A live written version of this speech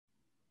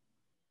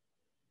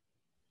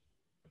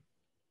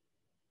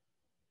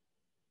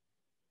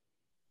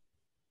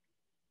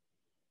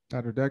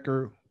Dr.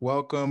 Decker,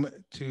 welcome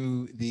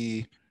to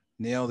the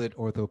Nailed It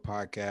Ortho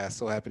podcast.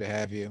 So happy to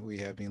have you. We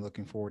have been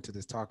looking forward to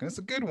this talk, and it's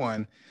a good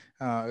one,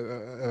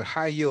 a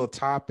high yield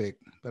topic.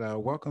 But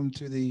welcome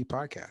to the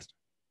podcast.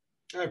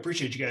 I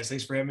appreciate you guys.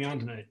 Thanks for having me on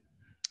tonight.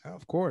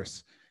 Of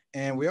course.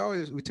 And we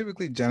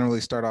typically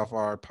generally start off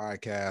our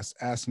podcast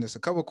asking us a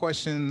couple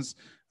questions,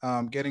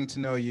 getting to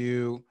know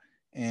you,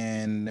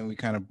 and then we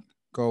kind of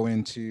go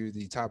into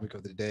the topic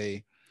of the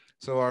day.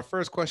 So our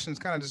first question is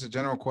kind of just a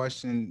general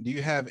question. Do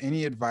you have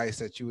any advice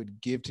that you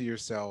would give to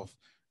yourself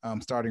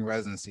starting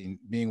residency,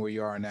 being where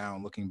you are now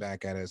and looking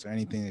back at it? Is there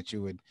anything that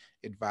you would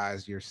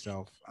advise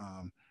yourself,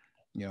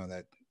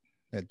 that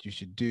you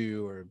should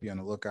do or be on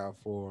the lookout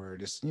for, or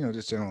just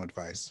general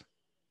advice?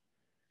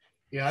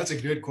 Yeah, that's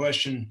a good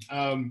question.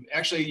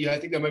 Actually, yeah, I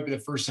think that might be the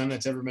first time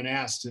that's ever been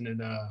asked,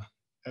 and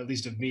at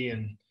least of me.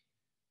 And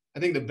I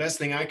think the best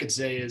thing I could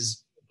say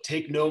is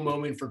take no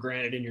moment for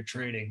granted in your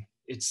training.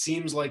 It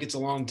seems like it's a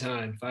long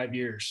time, 5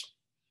 years.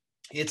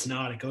 It's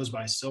not. It goes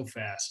by so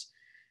fast.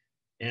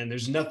 And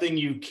there's nothing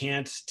you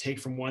can't take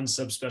from one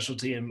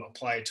subspecialty and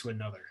apply it to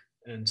another.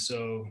 And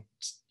so,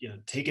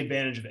 take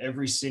advantage of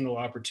every single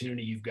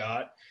opportunity you've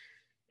got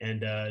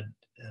and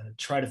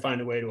try to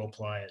find a way to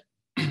apply it.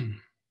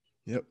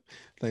 Yep.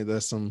 I think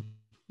that's a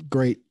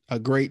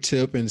great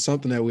tip and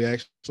something that we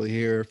actually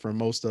hear from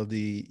most of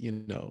the,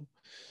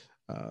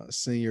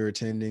 senior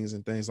attendings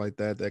and things like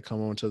that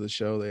come on to the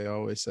show. They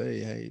always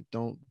say, hey,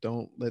 don't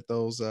let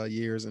those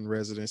years in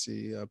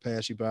residency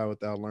pass you by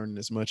without learning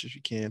as much as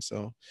you can.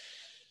 So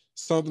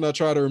something I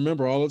try to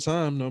remember all the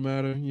time, no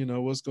matter,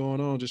 what's going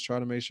on, just try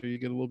to make sure you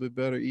get a little bit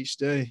better each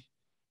day.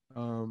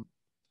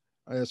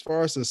 As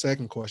far as the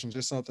second question,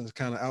 just something that's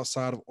kind of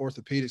outside of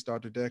orthopedics,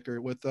 Dr.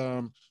 Decker, with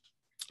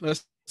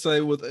let's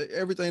say with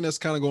everything that's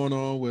kind of going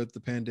on with the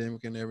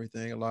pandemic and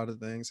everything, a lot of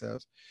things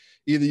have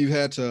either you've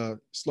had to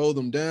slow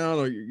them down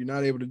or you're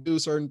not able to do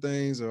certain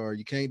things or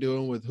you can't do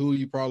them with who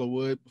you probably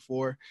would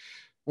before.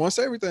 Once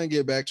everything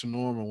get back to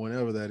normal,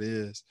 whenever that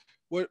is,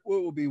 what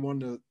would be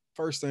one of the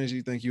first things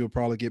you think you would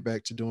probably get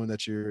back to doing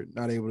that you're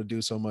not able to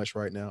do so much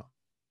right now?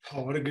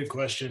 Oh, what a good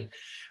question.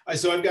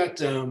 So I've got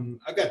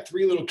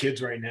three little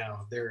kids right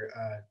now. They're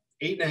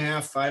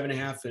 8.5,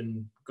 5.5,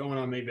 and going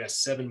on maybe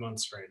 7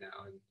 months right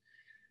now. And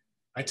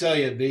I tell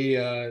you,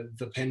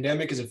 the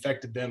pandemic has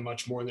affected them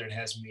much more than it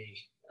has me.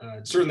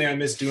 Certainly, I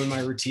miss doing my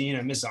routine.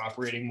 I miss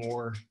operating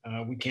more.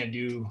 We can't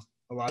do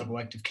a lot of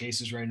elective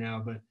cases right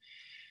now, but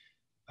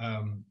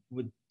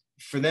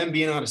for them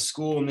being out of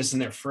school and missing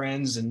their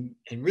friends and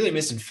really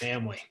missing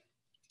family,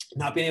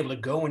 not being able to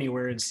go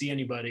anywhere and see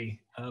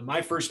anybody.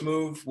 My first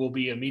move will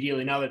be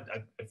immediately, now that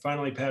I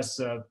finally passed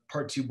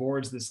part 2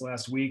 boards this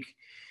last week,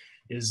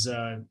 is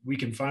we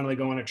can finally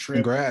go on a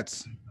trip.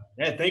 Congrats.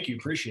 Yeah, thank you.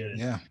 Appreciate it.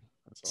 Yeah.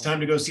 It's time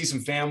to go see some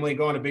family,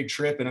 go on a big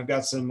trip. And I've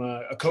got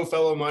a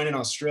co-fellow of mine in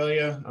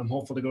Australia. I'm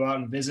hopeful to go out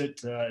and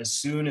visit as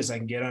soon as I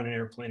can get on an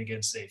airplane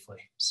again safely.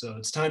 So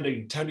it's time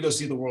to go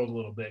see the world a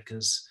little bit,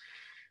 because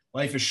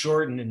life is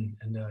short and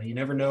you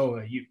never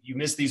know. You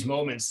miss these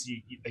moments.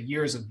 A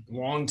year is a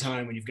long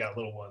time when you've got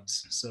little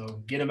ones.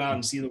 So get them out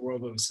and see the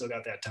world when we still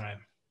got that time.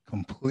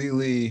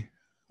 Completely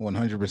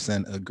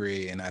 100%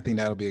 agree. And I think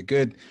that'll be a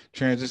good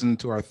transition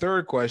to our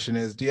third question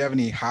is, do you have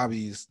any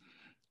hobbies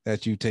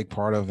that you take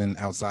part of in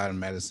outside of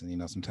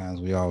medicine?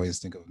 Sometimes we always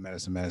think of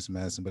medicine,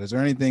 but is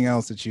there anything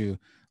else that you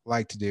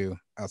like to do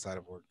outside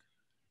of work?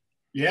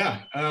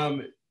 Yeah.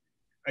 I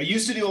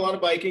used to do a lot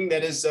of biking.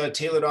 That is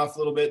tailored off a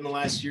little bit in the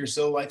last year or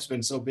so. Life's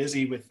been so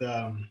busy with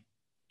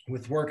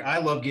work. I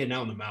love getting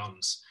out in the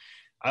mountains.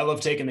 I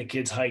love taking the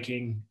kids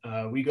hiking.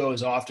 We go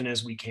as often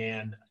as we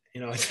can.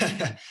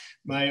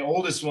 My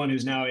oldest one,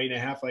 who's now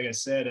 8.5, like I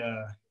said,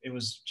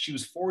 she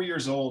was 4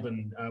 years old,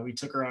 and we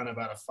took her on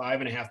about a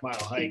 5.5 mile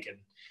hike, and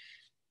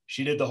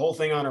she did the whole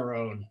thing on her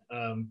own.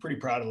 Pretty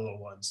proud of the little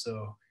one.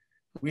 So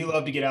we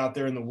love to get out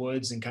there in the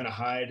woods and kind of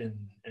hide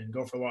and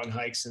go for long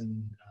hikes.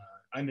 And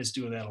I miss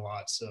doing that a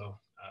lot. So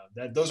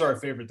those are our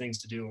favorite things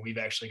to do. And we've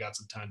actually got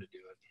some time to do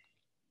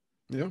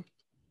it. Yeah.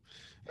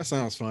 That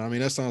sounds fun. I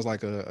mean, that sounds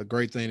like a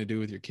great thing to do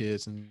with your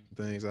kids and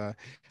things.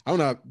 I'm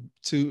not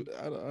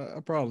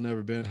I've probably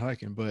never been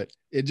hiking, but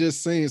it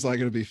just seems like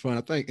it'll be fun.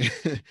 I think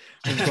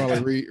I'll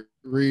probably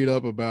read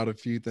up about a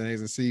few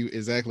things and see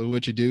exactly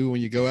what you do when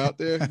you go out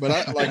there. But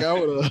I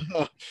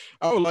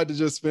would like to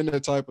just spend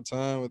that type of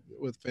time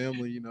with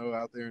family,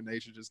 out there in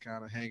nature, just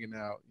kind of hanging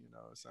out.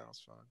 It sounds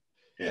fun.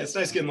 Yeah, it's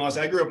nice getting lost.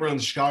 I grew up around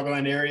the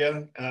Chicagoland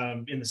area,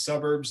 in the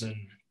suburbs, and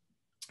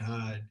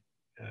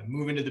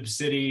moving to the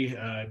city,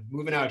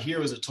 moving out here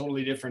was a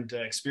totally different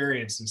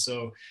experience. And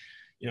so,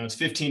 it's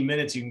 15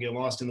 minutes. You can get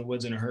lost in the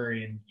woods in a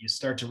hurry, and you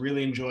start to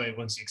really enjoy it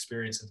once you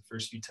experience it the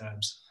first few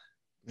times.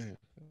 Yeah,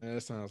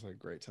 that sounds like a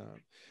great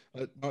time.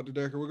 Dr.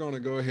 Decker, we're going to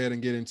go ahead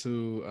and get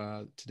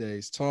into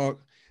today's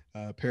talk,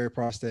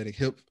 periprosthetic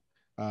hip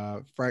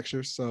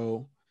fractures.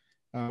 So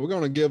we're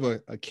going to give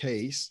a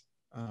case.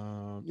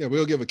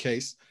 We'll give a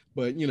case,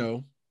 but,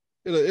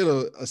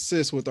 it'll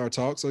assist with our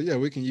talk. So yeah,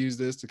 we can use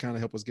this to kind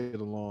of help us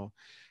get along.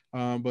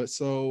 But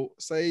so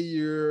say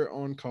you're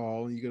on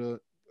call and you get a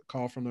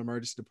call from the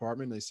emergency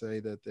department. They say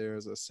that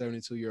there's a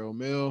 72-year-old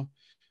male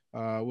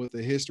with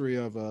a history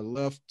of a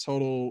left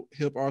total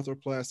hip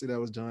arthroplasty that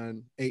was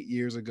done 8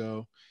 years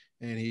ago.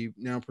 And he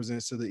now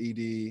presents to the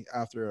ED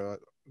after a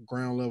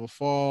ground level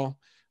fall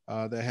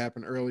that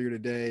happened earlier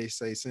today.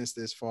 Say since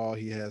this fall,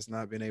 he has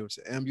not been able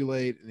to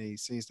ambulate, and he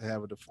seems to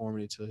have a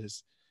deformity to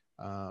his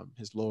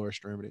lower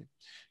extremity.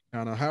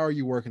 Now, how are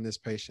you working this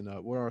patient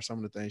up? What are some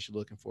of the things you're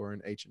looking for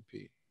in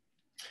H&P?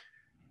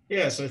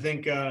 Yeah, so I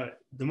think the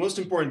most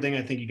important thing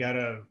I think you got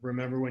to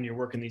remember when you're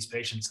working these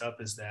patients up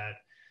is that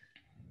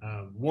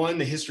one,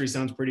 the history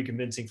sounds pretty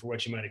convincing for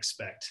what you might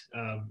expect.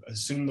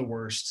 Assume the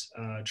worst,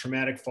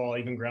 traumatic fall,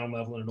 even ground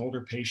level in an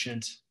older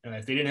patient.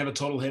 If they didn't have a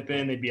total hip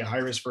in, they'd be a high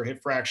risk for a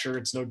hip fracture.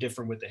 It's no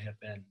different with the hip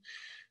in.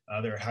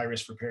 They're at high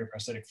risk for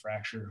periprosthetic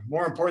fracture.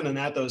 More important than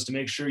that, though, is to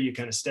make sure you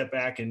kind of step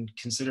back and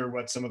consider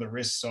what some of the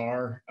risks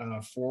are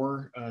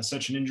for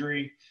such an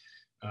injury.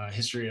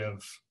 History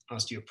of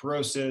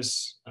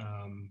osteoporosis,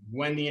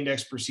 when the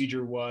index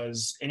procedure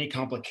was, any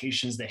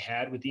complications they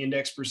had with the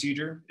index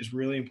procedure is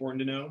really important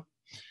to know.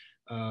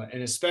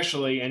 And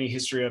especially any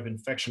history of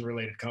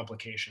infection-related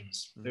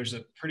complications. There's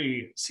a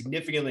pretty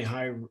significantly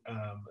high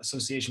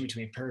association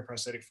between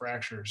periprosthetic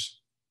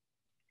fractures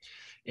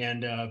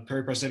and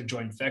periprosthetic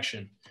joint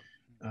infection,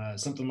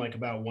 something like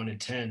about 1 in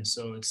 10.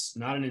 So it's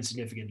not an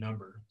insignificant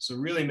number. So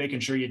really making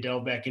sure you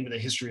delve back into the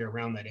history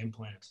around that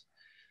implant.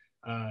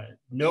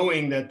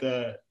 Knowing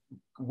that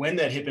when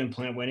that hip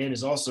implant went in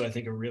is also, I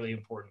think, a really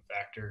important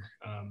factor.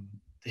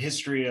 The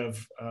history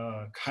of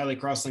highly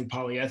cross-linked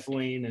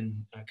polyethylene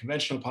and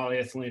conventional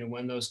polyethylene and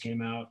when those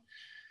came out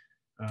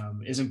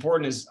is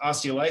important, as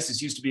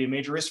osteolysis used to be a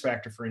major risk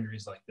factor for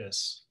injuries like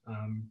this.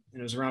 And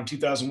it was around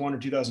 2001 or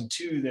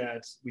 2002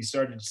 that we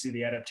started to see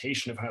the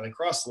adaptation of highly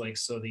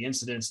cross-links, so the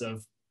incidence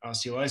of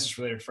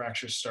osteolysis-related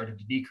fractures started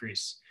to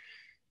decrease.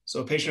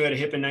 So a patient who had a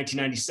hip in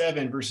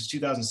 1997 versus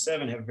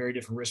 2007 have a very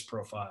different risk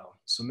profile.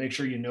 So make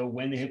sure you know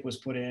when the hip was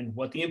put in,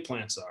 what the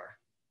implants are.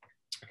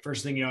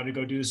 First thing you ought to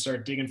go do is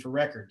start digging for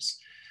records,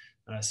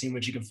 seeing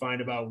what you can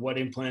find about what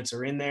implants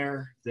are in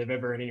there, if they've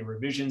ever had any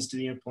revisions to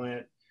the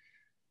implant.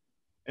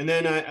 And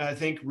then I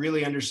think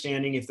really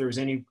understanding if there's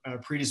any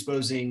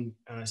predisposing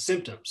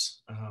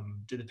symptoms.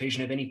 Did the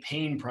patient have any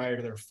pain prior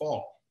to their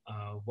fall?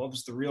 What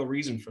was the real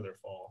reason for their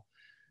fall?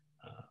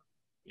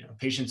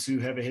 Patients who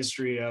have a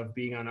history of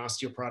being on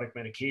osteoporotic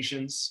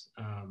medications,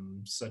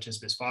 such as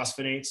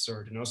bisphosphonates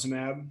or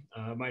denosumab,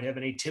 might have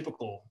an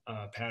atypical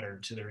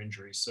pattern to their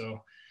injury.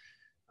 So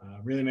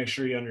really make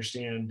sure you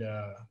understand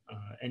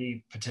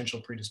any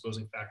potential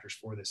predisposing factors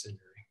for this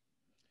injury.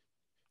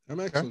 I'm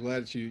actually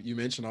glad that you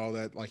mentioned all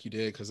that like you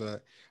did, because I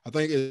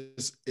think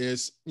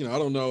it's I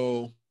don't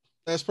know,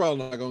 that's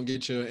probably not going to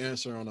get you an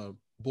answer on a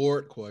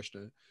board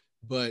question,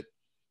 but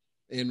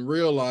in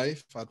real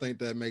life, I think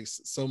that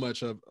makes so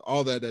much of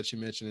all that you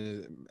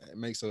mentioned, it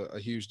makes a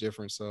huge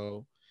difference.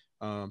 So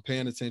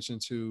paying attention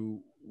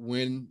to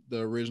when the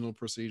original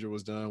procedure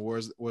was done,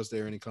 was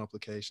there any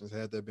complications?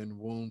 Had there been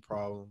wound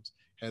problems?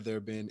 Had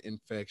there been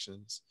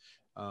infections?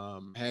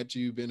 Had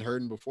you been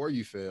hurting before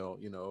you fell,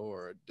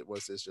 or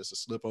was this just a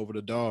slip over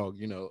the dog?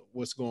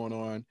 What's going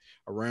on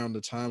around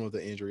the time of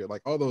the injury?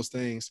 Like all those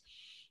things.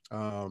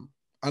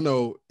 I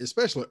know,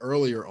 especially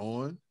earlier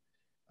on,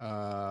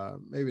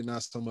 maybe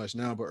not so much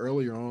now, but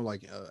earlier on,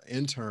 like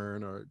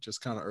intern or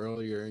just kind of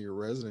earlier in your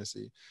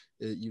residency,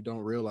 you don't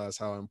realize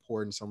how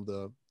important some of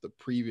the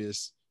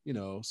previous,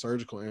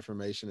 surgical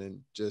information and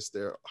just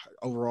their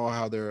overall,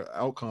 how their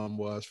outcome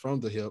was from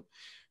the hip,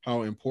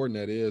 how important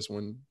that is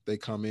when they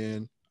come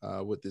in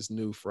with this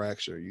new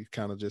fracture. You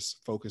kind of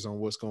just focus on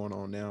what's going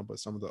on now, but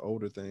some of the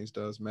older things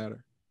does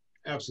matter.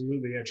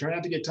 Absolutely. Yeah. Try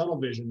not to get tunnel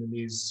vision in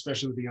these,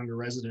 especially with the younger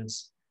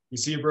residents. You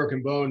see a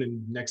broken bone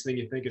and next thing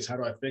you think is, how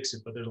do I fix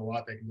it? But there's a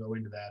lot that can go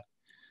into that.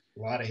 A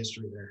lot of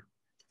history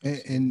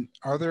there. And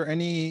are there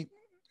any,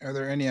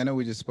 I know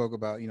we just spoke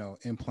about,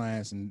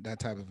 implants and that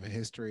type of a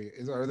history.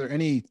 Are there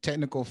any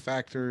technical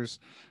factors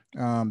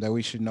that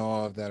we should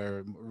know of that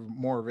are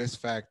more risk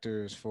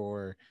factors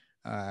for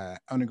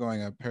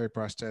undergoing a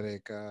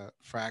periprosthetic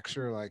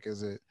fracture? Like,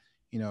 is it,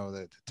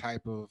 the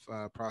type of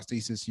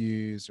prosthesis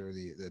used or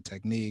the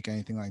technique,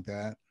 anything like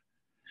that?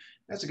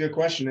 That's a good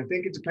question. I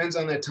think it depends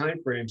on that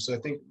time frame. So I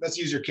think let's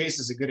use your case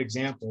as a good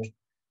example.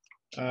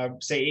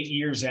 Say 8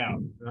 years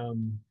out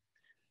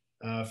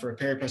for a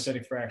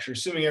periprosthetic fracture,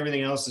 assuming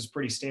everything else is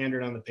pretty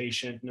standard on the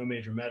patient, no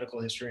major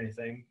medical history or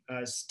anything.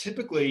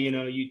 Typically,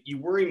 you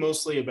worry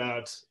mostly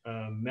about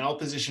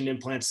malpositioned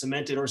implants,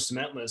 cemented or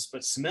cementless,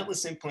 but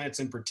cementless implants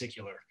in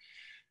particular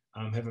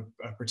have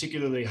a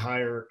particularly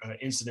higher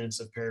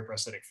incidence of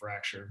periprosthetic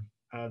fracture,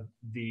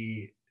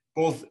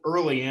 both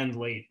early and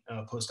late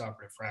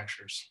postoperative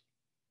fractures.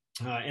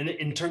 And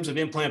in terms of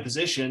implant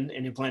position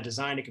and implant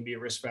design, it can be a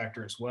risk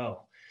factor as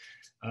well.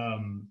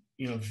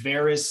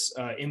 Varus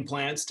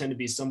implants tend to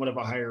be somewhat of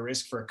a higher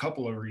risk for a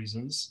couple of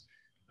reasons.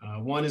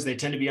 One is they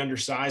tend to be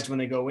undersized when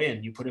they go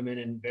in. You put them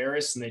in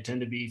varus and they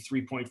tend to be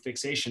 3-point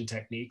fixation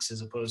techniques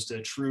as opposed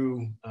to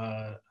true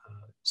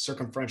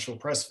circumferential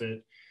press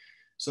fit.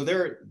 So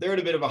they're at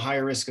a bit of a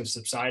higher risk of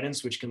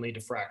subsidence, which can lead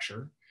to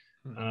fracture.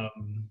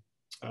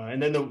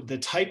 And then the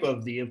type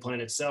of the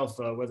implant itself,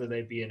 whether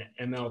they be an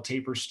ML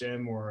taper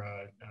stem or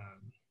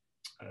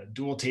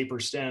dual taper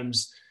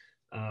stems,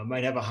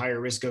 might have a higher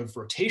risk of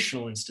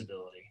rotational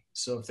instability.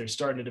 So if they're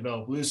starting to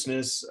develop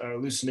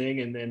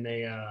loosening, and then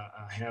they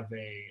have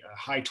a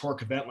high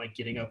torque event like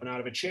getting up and out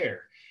of a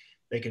chair,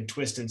 they can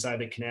twist inside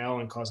the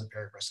canal and cause a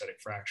periprosthetic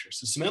fracture.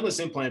 So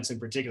cementless implants in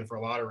particular, for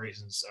a lot of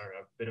reasons, are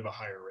a bit of a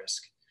higher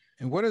risk.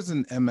 And what is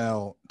an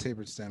ML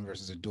tapered stem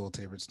versus a dual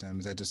tapered stem?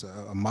 Is that just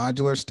a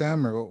modular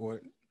stem, or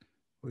what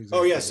exactly?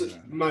 Oh, yes. Yeah, so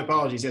my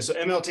apologies. Yeah. So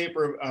ML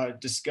taper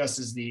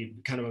discusses the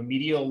kind of a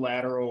medial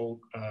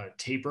lateral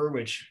taper,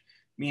 which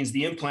means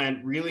the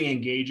implant really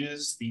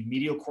engages the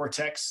medial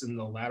cortex and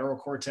the lateral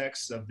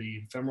cortex of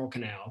the femoral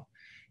canal.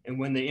 And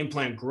when the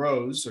implant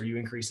grows or you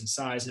increase in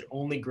size, it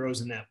only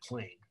grows in that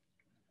plane.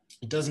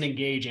 It doesn't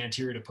engage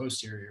anterior to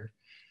posterior.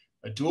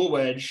 A dual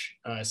wedge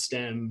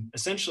stem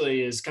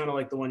essentially is kind of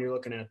like the one you're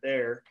looking at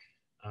there,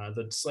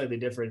 but slightly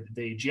different.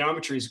 The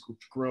geometries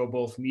grow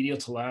both medial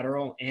to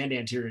lateral and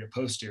anterior to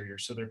posterior.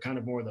 So they're kind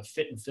of more the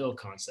fit and fill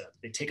concept.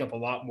 They take up a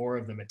lot more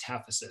of the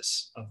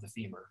metaphysis of the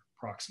femur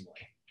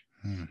proximally.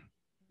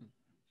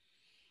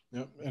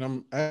 Yep. And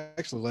I'm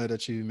actually glad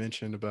that you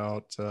mentioned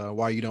about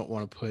why you don't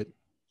want to put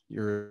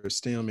your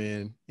stem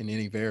in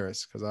any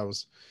varus, because I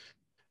was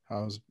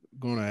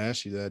going to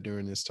ask you that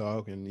during this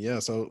talk. And yeah,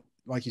 so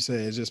like you said,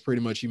 it's just pretty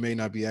much you may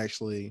not be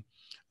actually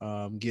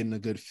getting a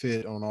good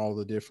fit on all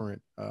the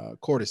different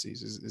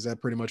cortices. Is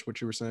that pretty much what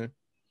you were saying?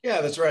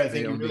 Yeah, that's right. I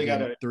think you really got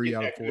to 3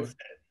 out of 4.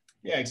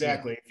 Yeah,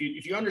 exactly. Yeah.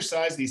 If you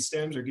undersize these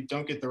stems or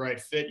don't get the right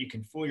fit, you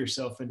can fool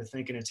yourself into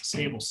thinking it's a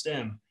stable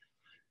stem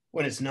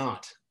when it's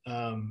not.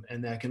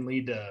 And that can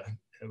lead to,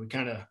 we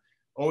kind of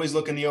always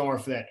look in the OR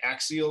for that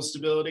axial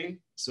stability.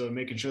 So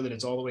making sure that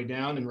it's all the way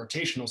down, and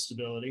rotational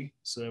stability.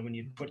 So that when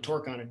you put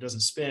torque on it, it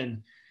doesn't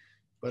spin.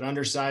 But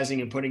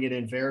undersizing and putting it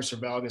in varus or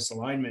valgus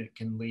alignment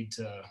can lead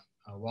to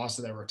a loss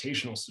of that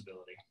rotational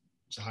stability.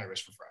 It's a high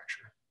risk for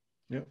fracture.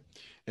 Yep.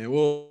 And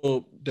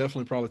we'll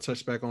definitely probably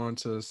touch back on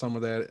to some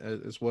of that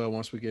as well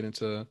once we get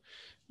into,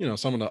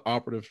 some of the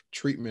operative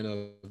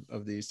treatment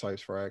of these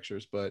types of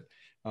fractures. But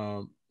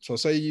so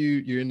say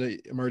you're in the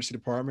emergency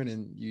department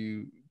and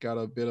you got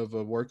a bit of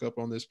a workup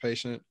on this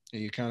patient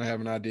and you kind of have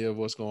an idea of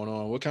what's going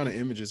on. What kind of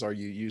images are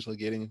you usually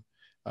getting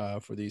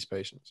for these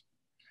patients?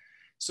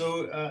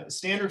 So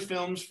standard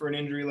films for an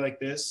injury like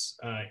this,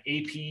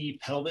 AP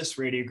pelvis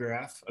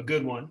radiograph, a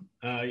good one,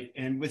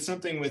 and with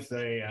something with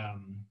a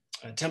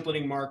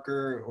templating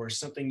marker or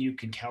something you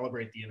can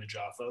calibrate the image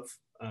off of.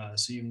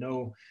 So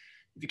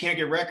if you can't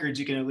get records,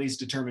 you can at least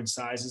determine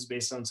sizes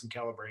based on some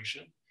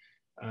calibration.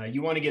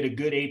 You want to get a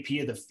good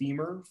AP of the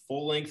femur,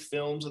 full-length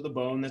films of the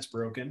bone that's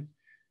broken,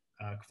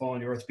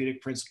 following the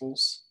orthopedic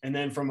principles. And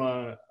then from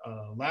a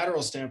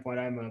lateral standpoint,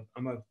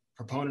 I'm a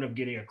proponent of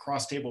getting a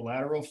cross-table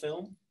lateral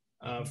film.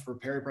 For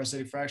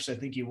periprosthetic fractures, I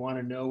think you want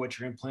to know what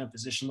your implant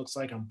position looks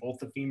like on both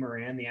the femur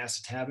and the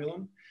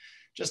acetabulum,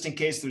 just in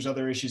case there's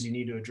other issues you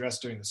need to address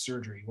during the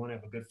surgery. You want to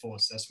have a good full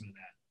assessment of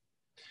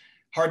that.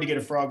 Hard to get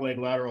a frog leg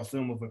lateral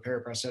film of a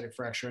periprosthetic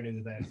fracture or any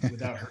of that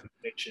without hurting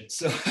the patient.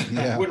 So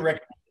I wouldn't recommend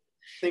it.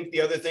 I think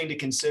the other thing to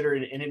consider,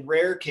 and in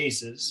rare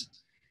cases,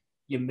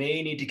 you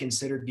may need to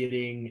consider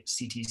getting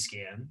CT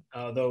scan,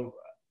 though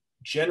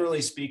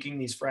generally speaking,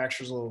 these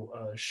fractures will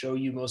show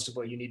you most of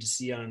what you need to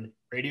see on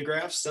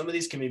radiographs. Some of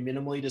these can be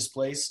minimally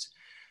displaced.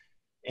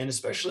 And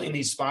especially in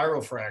these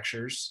spiral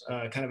fractures,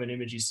 kind of an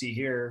image you see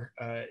here,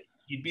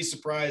 you'd be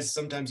surprised.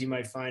 Sometimes you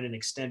might find an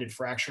extended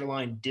fracture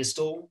line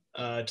distal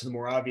to the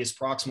more obvious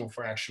proximal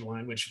fracture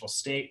line, which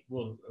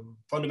will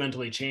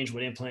fundamentally change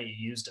what implant you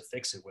use to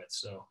fix it with.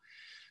 So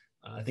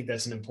I think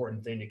that's an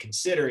important thing to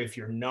consider if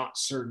you're not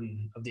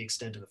certain of the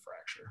extent of the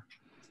fracture.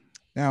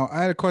 Now,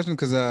 I had a question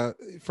because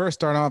first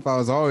start off, I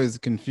was always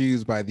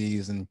confused by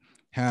these and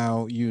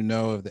how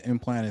if the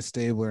implant is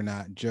stable or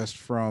not just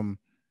from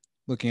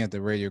looking at the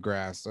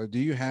radiographs. So do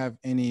you have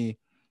any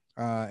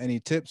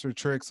tips or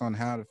tricks on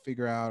how to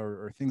figure out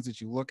or things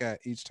that you look at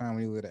each time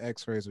when you look at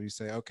x-rays where you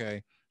say,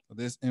 okay, well,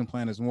 this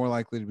implant is more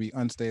likely to be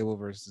unstable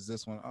versus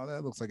this one? Oh,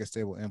 that looks like a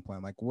stable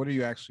implant. Like, what are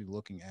you actually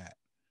looking at?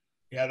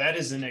 Yeah, that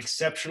is an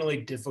exceptionally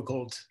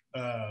difficult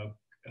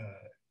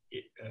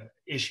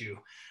issue.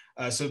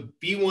 So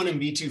B1 and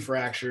B2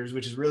 fractures,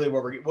 which is really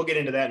what we'll get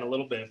into that in a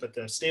little bit, but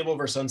the stable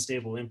versus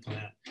unstable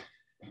implant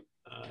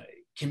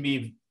can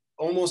be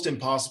almost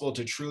impossible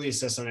to truly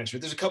assess on x-ray.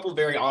 There's a couple of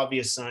very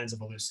obvious signs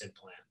of a loose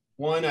implant.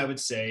 One, I would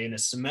say in a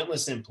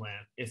cementless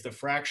implant, if the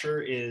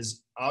fracture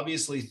is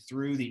obviously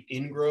through the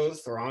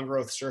ingrowth or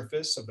on-growth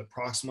surface of the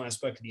proximal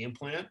aspect of the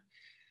implant,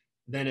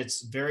 then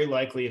it's very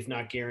likely, if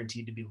not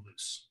guaranteed, to be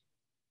loose.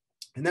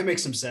 And that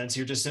makes some sense.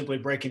 You're just simply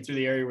breaking through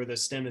the area where the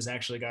stem has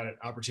actually got an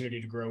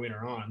opportunity to grow in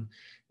or on.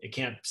 It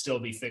can't still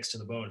be fixed to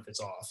the bone if it's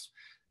off.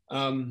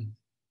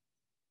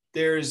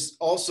 There's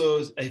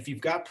also, if you've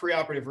got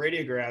preoperative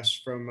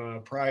radiographs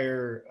from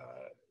prior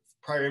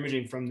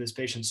imaging from this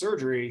patient's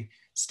surgery,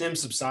 stem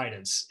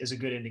subsidence is a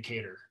good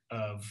indicator.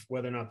 of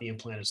whether or not the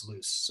implant is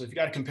loose. So if you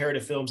got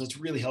comparative films, that's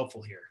really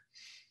helpful here.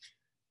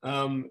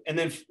 And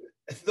then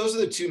those are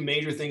the two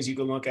major things you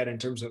can look at in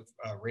terms of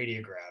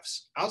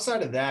radiographs.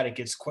 Outside of that, it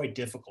gets quite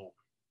difficult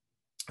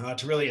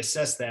to really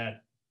assess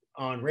that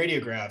on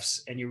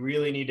radiographs, and you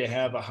really need to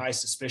have a high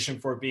suspicion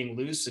for it being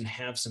loose and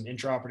have some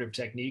intraoperative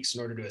techniques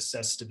in order to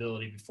assess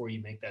stability before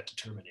you make that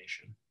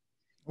determination.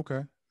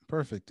 Okay,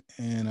 perfect.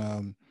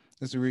 And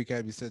just to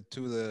recap, you said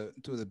two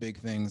of the big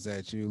things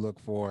that you look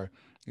for.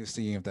 You're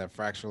seeing if that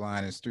fracture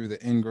line is through the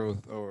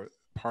ingrowth or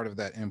part of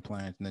that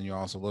implant, and then you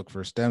also look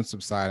for stem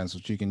subsidence,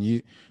 which you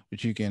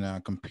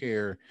can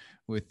compare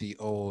with the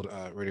old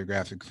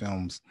radiographic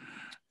films.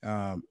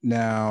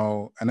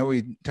 Now, I know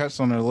we touched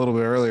on it a little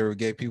bit earlier. We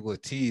gave people a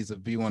tease of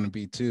B1 and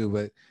B2,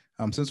 but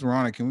since we're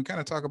on it, can we kind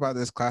of talk about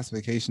this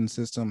classification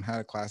system, how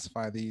to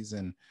classify these,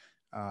 and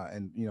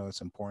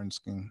its importance?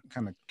 Can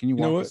you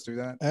walk us through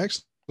that?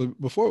 Actually,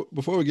 before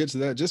we get to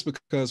that, just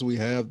because we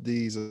have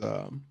these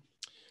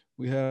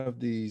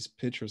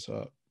pictures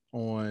up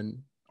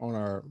on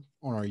our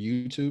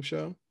YouTube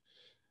show,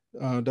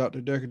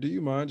 Dr. Decker, do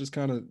you mind just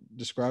kind of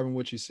describing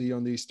what you see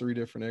on these 3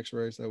 different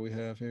X-rays that we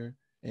have here?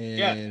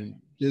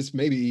 And just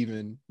maybe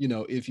even,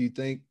 if you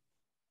think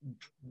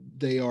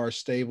they are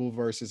stable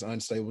versus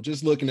unstable,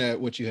 just looking at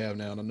what you have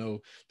now. And I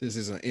know this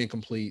is an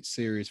incomplete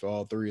series for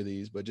all 3 of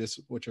these, but just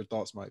what your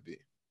thoughts might be.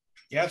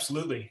 Yeah,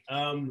 absolutely.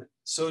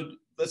 So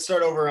let's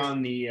start over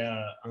on the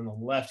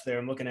left there.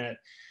 I'm looking at,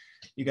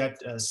 you got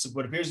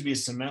what appears to be a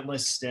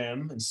cementless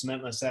stem and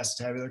cementless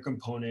acetabular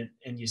component,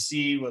 and you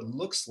see what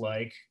looks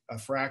like a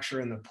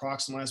fracture in the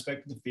proximal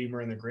aspect of the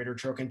femur in the greater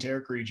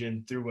trochanteric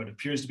region through what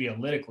appears to be a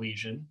lytic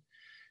lesion.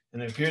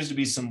 And there appears to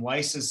be some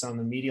lysis on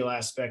the medial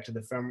aspect of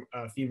the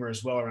femur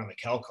as well around the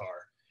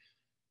calcar.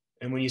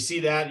 And when you see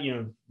that,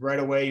 right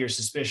away, your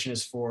suspicion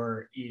is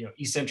for,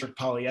 eccentric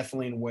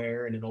polyethylene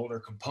wear in an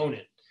older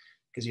component,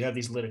 because you have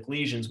these lytic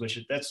lesions,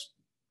 that's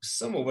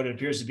somewhat what it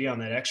appears to be on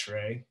that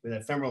X-ray.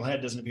 That femoral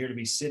head doesn't appear to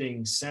be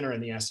sitting center in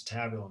the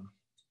acetabulum.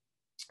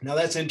 Now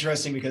that's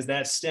interesting because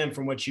that stem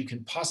from what you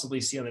can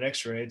possibly see on that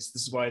X-ray, this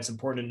is why it's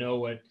important to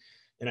know and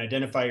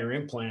identify your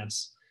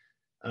implants.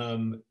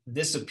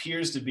 This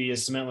appears to be a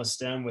cementless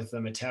stem with a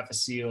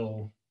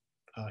metaphyseal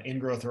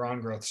ingrowth or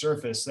on-growth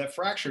surface. That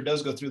fracture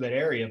does go through that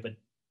area, but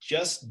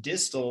just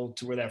distal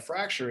to where that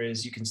fracture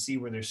is, you can see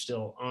where there's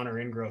still on or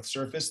ingrowth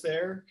surface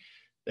there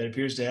that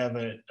appears to have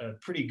a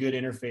pretty good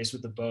interface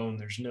with the bone.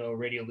 There's no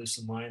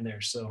radiolucent line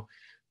there. So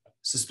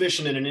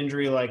suspicion in an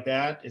injury like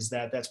that is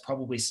that that's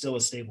probably still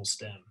a stable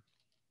stem.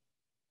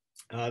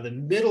 The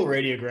middle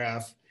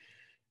radiograph,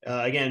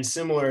 again,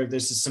 similar,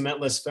 this is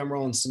cementless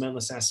femoral and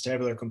cementless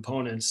acetabular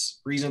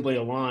components, reasonably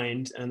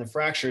aligned, and the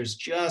fracture is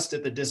just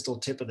at the distal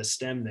tip of the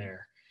stem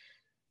there.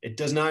 It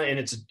does not, and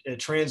it's a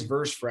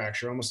transverse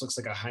fracture, almost looks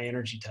like a high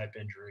energy type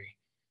injury.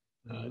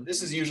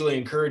 This is usually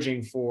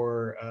encouraging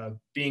for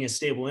being a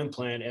stable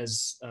implant.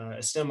 As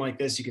a stem like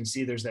this, you can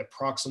see there's that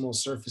proximal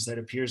surface that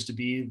appears to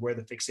be where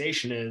the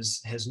fixation is,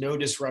 has no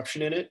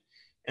disruption in it,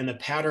 and the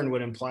pattern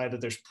would imply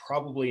that there's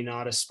probably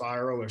not a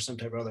spiral or some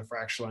type of other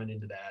fracture line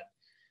into that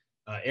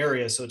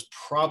area. So it's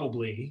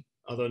probably,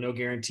 although no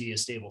guarantee, a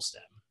stable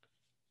stem.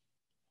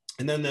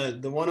 And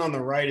then the one on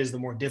the right is the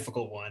more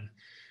difficult one.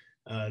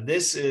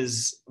 This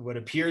is what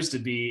appears to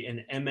be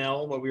an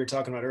ML, what we were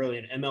talking about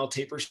earlier, an ML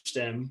taper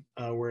stem,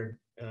 where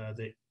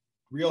the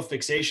real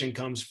fixation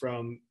comes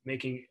from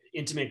making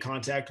intimate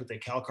contact with the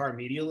calcar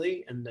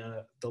medially and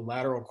the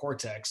lateral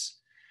cortex.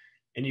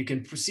 And you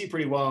can see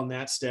pretty well on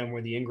that stem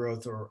where the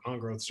ingrowth or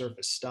on-growth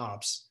surface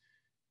stops.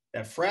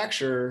 That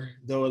fracture,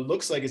 though it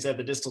looks like it's at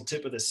the distal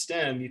tip of the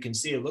stem, you can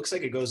see it looks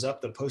like it goes up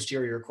the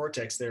posterior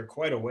cortex there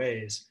quite a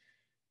ways.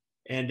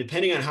 And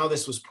depending on how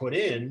this was put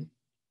in,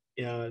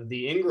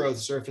 the ingrowth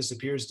surface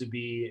appears to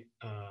be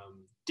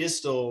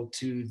distal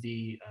to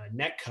the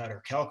neck cut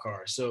or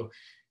calcar. So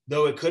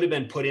though it could have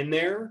been put in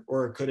there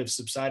or it could have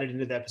subsided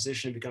into that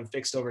position and become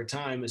fixed over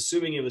time,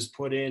 assuming it was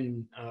put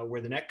in where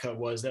the neck cut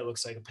was, that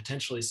looks like a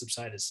potentially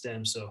subsided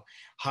stem. So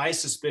high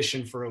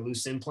suspicion for a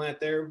loose implant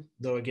there,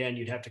 though again,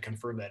 you'd have to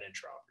confirm that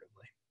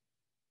intraoperatively.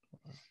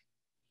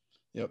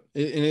 Yep.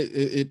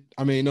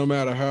 I mean, no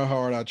matter how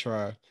hard I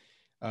try,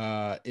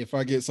 if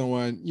I get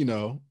someone,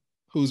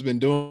 who's been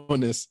doing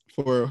this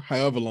for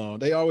however long,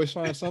 they always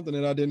find something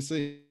that I didn't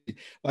see.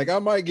 Like I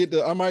might get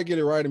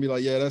it right and be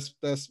like, yeah,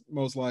 that's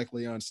most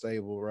likely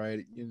unstable,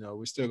 right?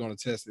 We're still going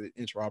to test it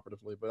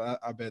intraoperatively, but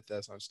I bet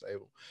that's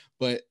unstable.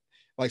 But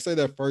like say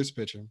that first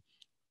picture,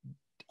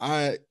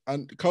 me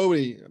and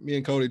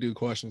Cody do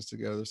questions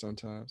together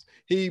sometimes.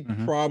 He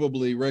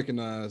probably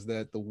recognized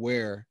that the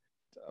wear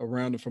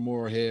around the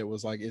femoral head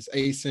was like, it's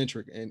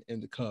eccentric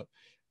in the cup.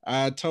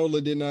 I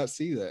totally did not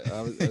see that.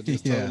 I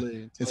just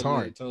it's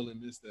hard. Totally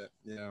missed that.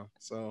 Yeah.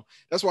 So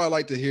that's why I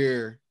like to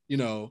hear,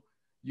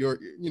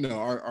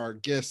 our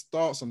guest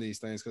thoughts on these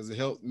things, because it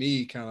helped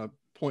me kind of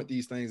point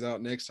these things out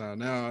next time.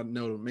 Now I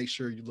know to make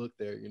sure you look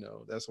there.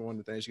 That's one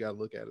of the things you got to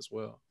look at as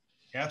well.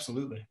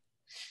 Absolutely.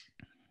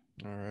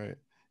 All right.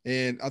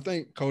 And I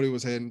think Cody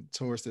was heading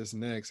towards this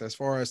next. As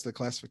far as the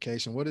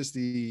classification, what is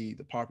the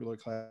popular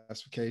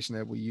classification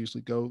that we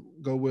usually go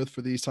with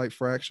for these type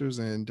fractures?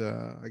 And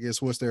I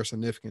guess what's their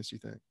significance, you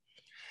think?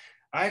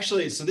 So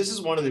this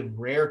is one of the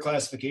rare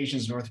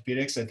classifications in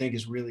orthopedics I think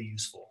is really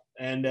useful.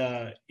 And,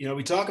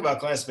 we talk about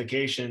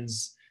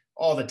classifications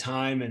all the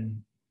time. And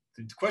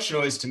the question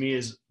always to me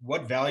is,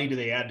 what value do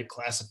they add to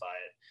classify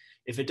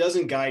it? If it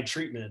doesn't guide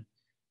treatment,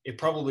 it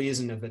probably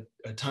isn't of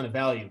a ton of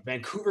value.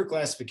 Vancouver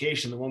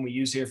classification, the one we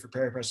use here for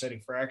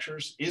periprosthetic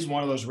fractures, is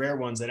one of those rare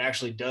ones that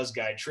actually does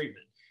guide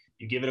treatment.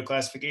 You give it a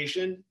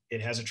classification,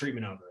 it has a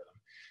treatment algorithm.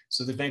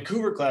 So the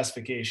Vancouver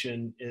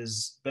classification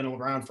has been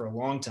around for a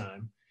long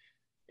time.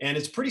 And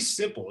it's pretty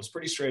simple. It's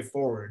pretty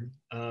straightforward.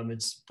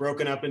 It's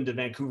broken up into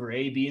Vancouver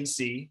A, B, and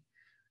C,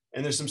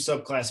 and there's some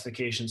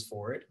subclassifications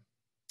for it.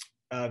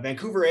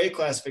 Vancouver A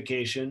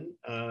classification,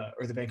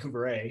 or the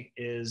Vancouver A,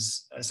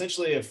 is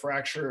essentially a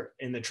fracture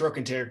in the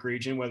trochanteric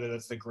region, whether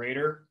that's the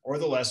greater or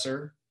the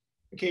lesser,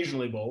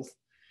 occasionally both.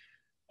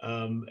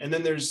 And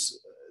then there's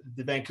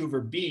the Vancouver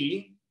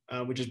B,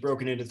 which is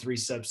broken into 3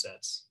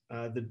 subsets.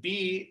 The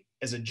B,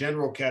 as a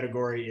general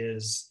category,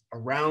 is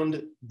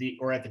around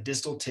or at the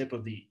distal tip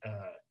of the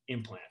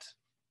implant.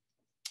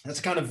 That's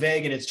kind of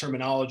vague in its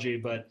terminology,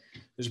 but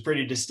there's a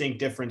pretty distinct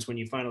difference when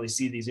you finally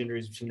see these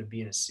injuries between a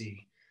B and a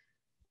C.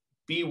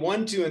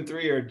 B1, 2, and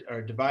 3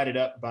 are divided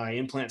up by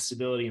implant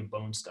stability and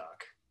bone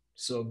stock.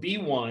 So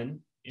B1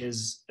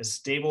 is a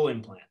stable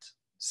implant.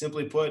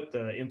 Simply put,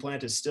 the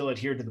implant is still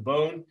adhered to the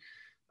bone,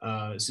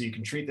 so you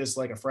can treat this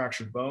like a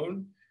fractured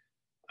bone.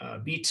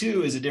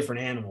 B2 is a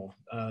different animal.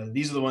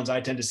 These are the ones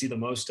I tend to see the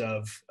most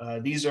of.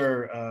 These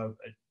are a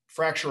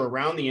fracture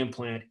around the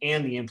implant,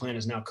 and the implant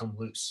has now come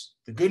loose.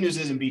 The good news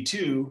is in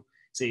B2,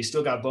 so you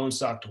still got bone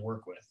stock to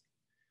work with.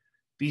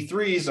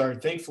 B3s are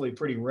thankfully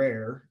pretty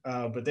rare,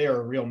 but they are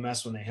a real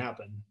mess when they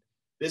happen.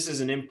 This is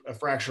a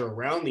fracture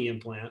around the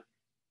implant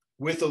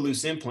with a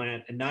loose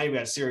implant, and now you've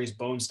got serious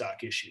bone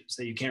stock issues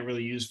that you can't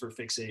really use for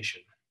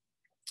fixation.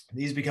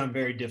 These become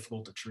very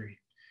difficult to treat.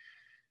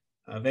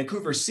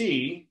 Vancouver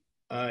C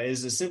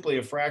is simply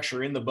a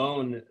fracture in the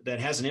bone that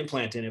has an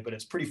implant in it, but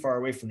it's pretty far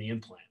away from the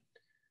implant.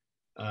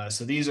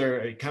 So these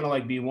are kind of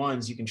like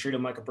B1s. You can treat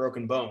them like a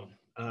broken bone.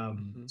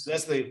 So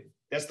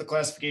that's the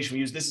classification we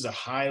use. This is a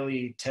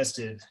highly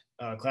tested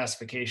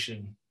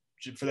classification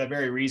for that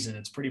very reason.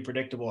 It's pretty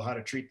predictable how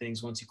to treat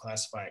things once you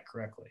classify it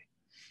correctly.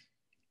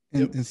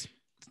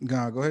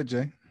 Go ahead,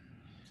 Jay.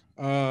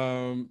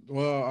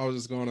 Well, I was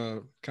just going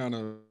to kind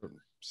of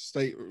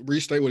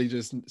restate what he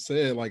just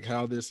said, like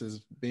how this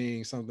is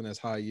being something that's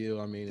high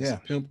yield. I mean, it's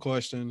a pimp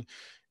question.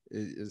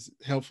 It is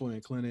helpful in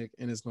clinic,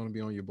 and it's going to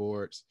be on your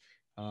boards.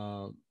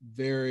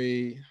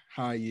 Very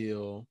high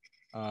yield.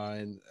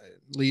 And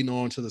leading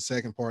on to the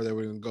second part that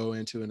we're going to go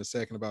into in a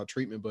second about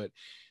treatment. But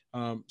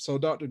so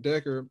Dr.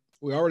 Decker,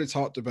 we already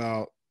talked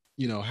about,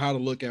 how to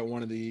look at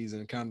one of these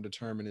and kind of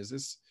determine, is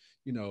this,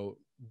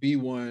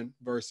 B1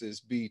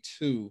 versus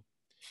B2.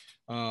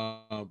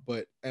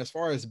 But as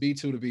far as B2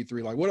 to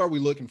B3, like what are we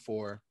looking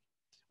for?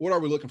 What are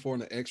we looking for in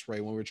the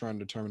x-ray when we're trying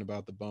to determine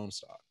about the bone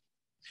stock?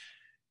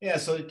 Yeah,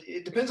 so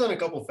it depends on a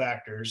couple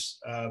factors.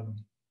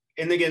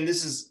 And again,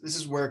 this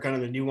is where kind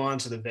of the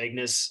nuance or the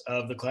vagueness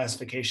of the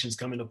classifications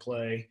come into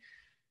play.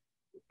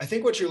 I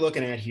think what you're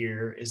looking at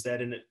here is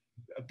that in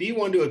a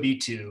B1 to a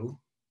B2,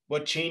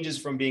 what changes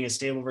from being a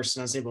stable versus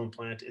unstable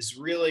implant is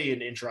really an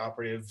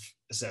intraoperative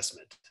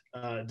assessment.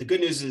 The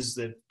good news is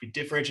that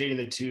differentiating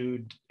the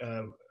two,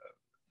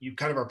 you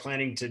kind of are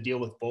planning to deal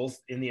with both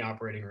in the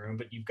operating room,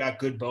 but you've got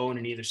good bone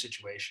in either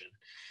situation.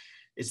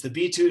 It's the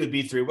B2 to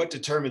B3. What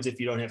determines if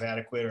you don't have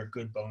adequate or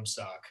good bone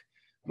stock?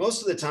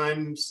 Most of the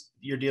times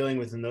you're dealing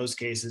with, in those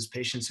cases,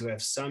 patients who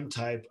have some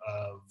type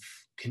of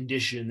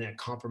condition that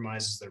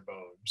compromises their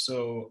bone.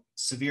 So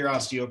severe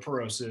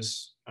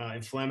osteoporosis,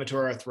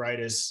 inflammatory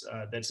arthritis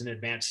that's in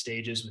advanced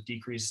stages with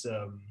decreased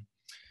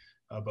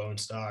bone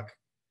stock,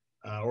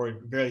 or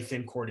very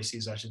thin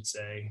cortices, I should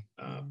say.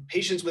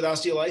 Patients with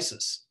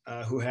osteolysis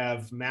who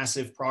have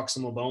massive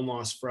proximal bone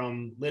loss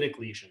from lytic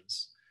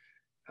lesions,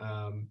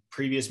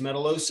 previous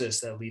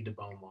metallosis that lead to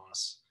bone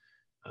loss.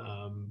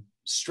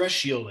 Stress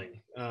shielding,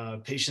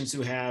 patients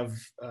who have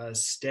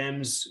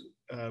stems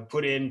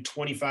put in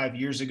 25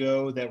 years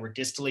ago that were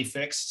distally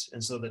fixed.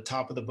 And so the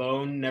top of the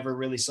bone never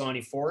really saw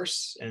any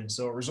force. And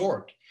so it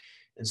resorbed.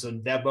 And so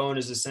that bone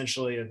is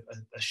essentially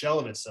a shell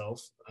of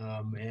itself.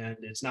 And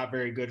it's not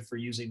very good for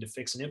using to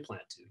fix an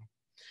implant to.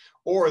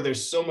 Or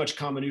there's so much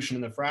comminution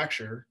in the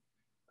fracture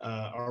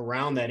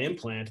around that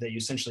implant that you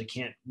essentially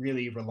can't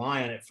really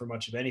rely on it for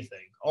much of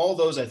anything. All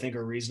those I think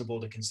are reasonable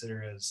to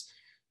consider as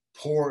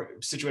poor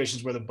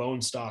situations where the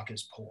bone stock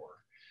is poor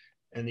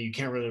and that you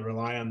can't really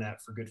rely on that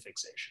for good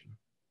fixation.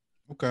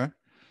 Okay.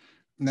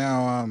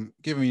 Now,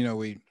 given,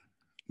 we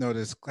know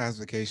this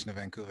classification of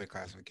Vancouver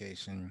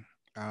classification,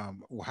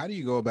 how do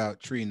you go about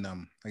treating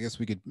them? I guess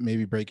we could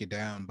maybe break it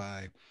down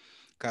by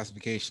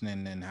classification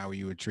and then how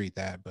you would treat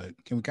that, but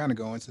can we kind of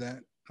go into that?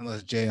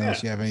 Unless you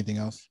have anything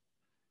else?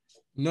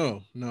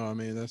 No, I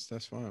mean, that's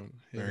fine.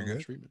 Very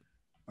good. Treatment.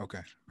 Okay,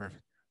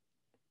 perfect.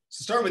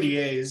 So start with the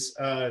A's.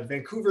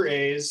 Vancouver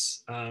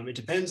A's, it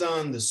depends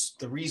on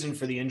the reason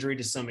for the injury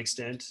to some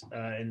extent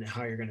and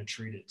how you're going to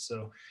treat it.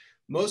 So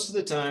most of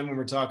the time when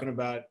we're talking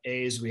about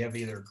A's, we have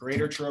either a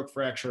greater troch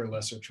fracture or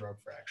lesser troch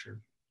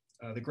fracture.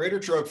 The greater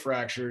troch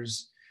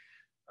fractures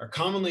are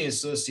commonly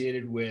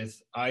associated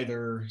with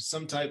either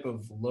some type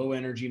of low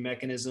energy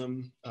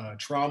mechanism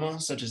trauma,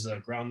 such as a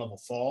ground level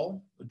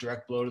fall, a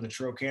direct blow to the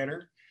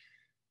trochanter,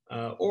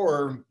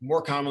 or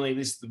more commonly, at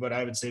least what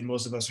I would say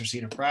most of us are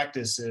seeing in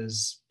practice,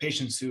 is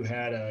patients who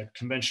had a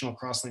conventional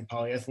cross-linked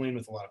polyethylene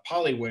with a lot of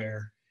poly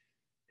wear,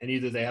 and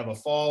either they have a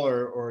fall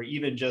or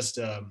even just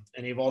an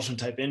avulsion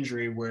type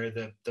injury where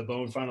the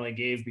bone finally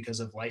gave because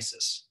of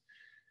lysis.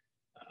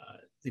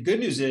 The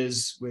good news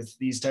is with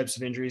these types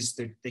of injuries,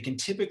 they can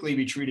typically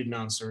be treated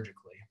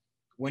non-surgically.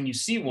 When you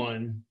see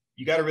one,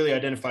 you got to really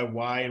identify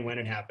why and when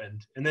it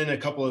happened. And then a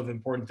couple of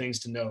important things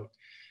to note.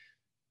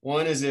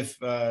 One is if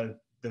the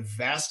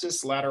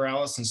vastus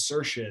lateralis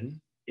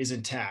insertion is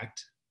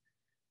intact,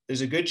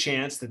 there's a good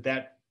chance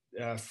that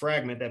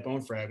fragment, that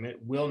bone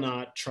fragment, will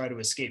not try to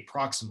escape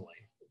proximally.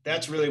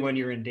 That's really when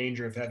you're in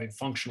danger of having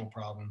functional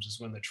problems, is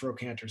when the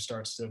trochanter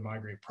starts to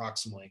migrate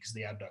proximally because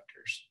the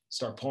abductors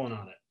start pulling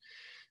on it.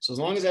 So as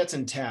long as that's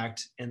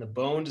intact and the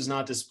bone does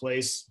not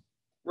displace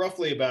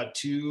roughly about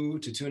 2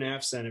 to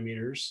 2.5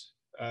 centimeters,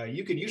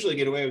 you could usually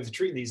get away with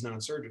treating these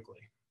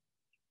non-surgically.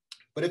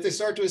 But if they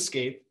start to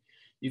escape,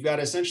 you've got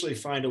to essentially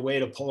find a way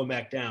to pull them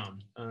back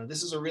down.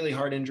 This is a really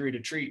hard injury to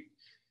treat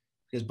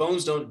because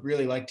bones don't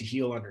really like to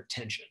heal under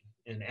tension,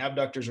 and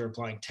abductors are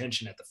applying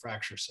tension at the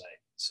fracture site.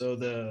 So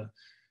the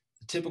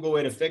typical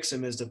way to fix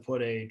them is to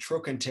put a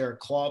trochanteric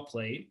claw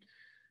plate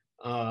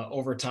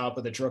over top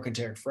of the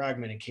trochanteric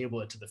fragment and cable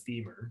it to the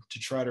femur to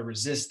try to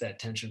resist that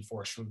tension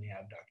force from the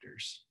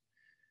abductors.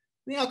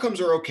 The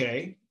outcomes are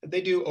okay. They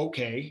do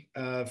okay.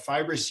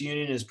 Fibrous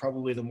union is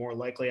probably the more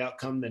likely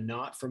outcome than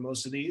not for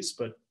most of these,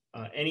 but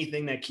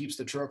anything that keeps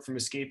the troch from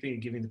escaping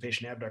and giving the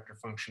patient abductor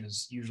function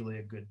is usually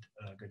a good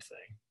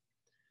thing.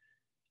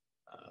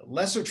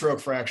 Lesser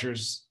troch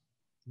fractures,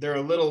 they're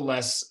a little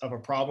less of a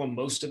problem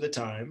most of the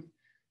time.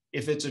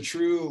 If it's a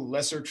true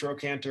lesser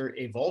trochanter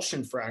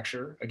avulsion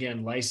fracture,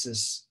 again,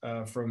 lysis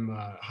from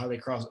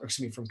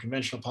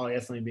conventional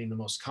polyethylene being the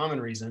most common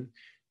reason,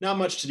 not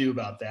much to do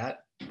about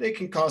that. They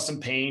can cause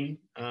some pain,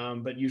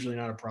 but usually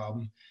not a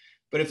problem.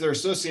 But if they're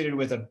associated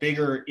with a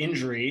bigger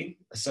injury,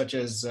 such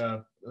as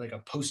like a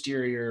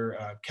posterior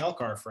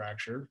calcar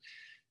fracture,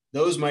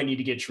 those might need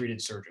to get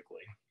treated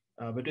surgically,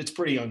 but it's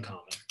pretty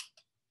uncommon.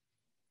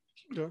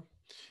 Okay.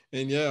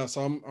 And yeah,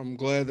 so I'm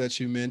glad that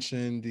you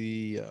mentioned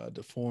the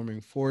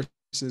deforming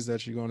forces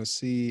that you're going to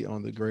see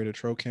on the greater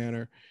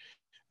trochanter,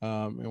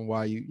 and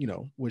why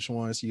which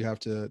ones you have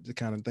to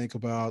kind of think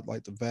about,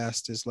 like the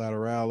vastus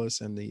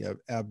lateralis and the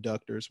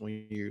abductors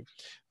when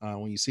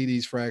you see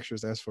these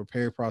fractures. That's for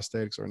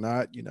periprosthetics or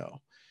not.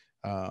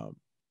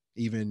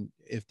 Even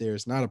if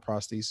there's not a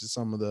prosthesis,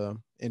 some of the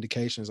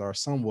indications are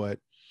somewhat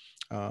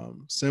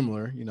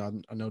similar.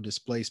 I know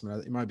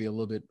displacement. It might be a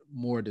little bit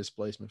more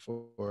displacement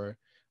for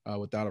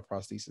without a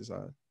prosthesis.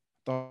 I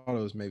thought it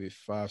was maybe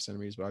 5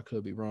 centimeters, but I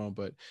could be wrong.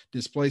 But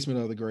displacement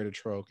of the greater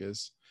troch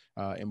is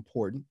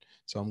important.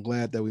 So I'm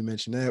glad that we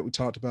mentioned that. We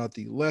talked about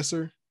the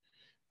lesser,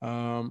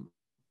 and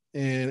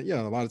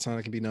a lot of time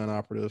it can be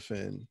non-operative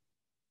and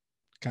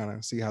kind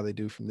of see how they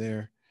do from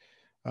there.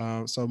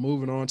 So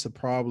moving on to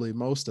probably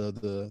most of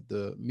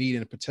the meat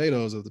and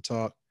potatoes of the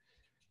talk.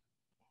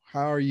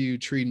 How are you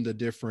treating the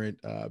different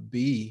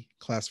B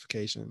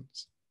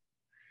classifications?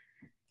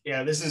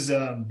 Yeah, these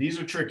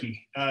are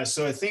tricky.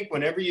 So I think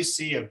whenever you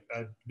see a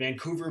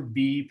Vancouver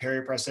B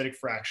periprosthetic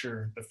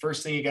fracture, the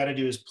first thing you got to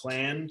do is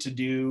plan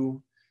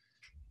to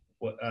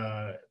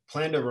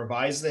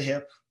revise the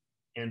hip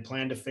and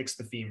plan to fix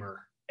the femur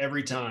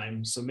every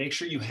time. So make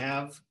sure you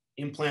have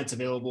implants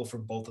available for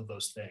both of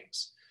those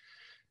things.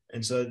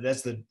 And so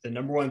that's the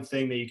number one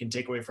thing that you can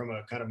take away from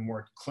a kind of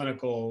more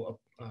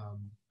clinical,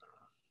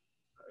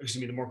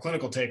 the more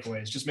clinical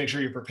takeaways. Just make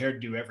sure you're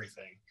prepared to do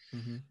everything.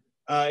 Mm-hmm.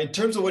 In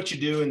terms of what you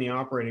do in the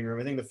operating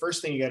room, I think the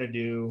first thing you got to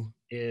do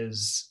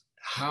is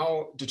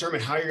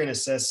determine how you're going to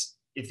assess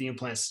if the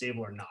implant's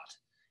stable or not.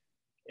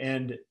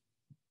 And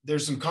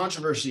there's some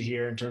controversy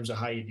here in terms of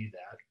how you do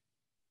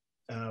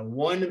that.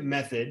 One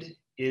method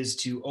is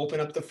to open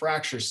up the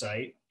fracture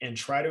site and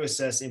try to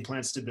assess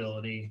implant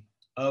stability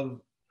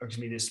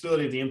the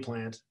stability of the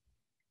implant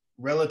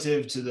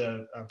relative to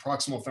the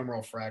proximal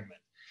femoral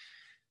fragment.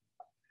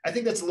 I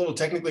think that's a little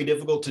technically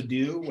difficult to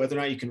do, whether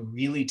or not you can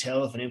really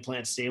tell if an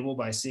implant's stable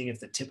by seeing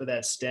if the tip of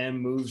that stem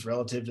moves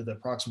relative to the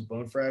proximal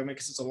bone fragment,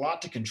 because it's a lot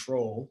to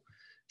control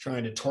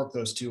trying to torque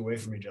those two away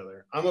from each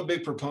other. I'm a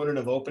big proponent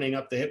of opening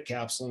up the hip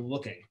capsule and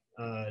looking,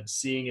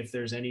 seeing if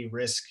there's any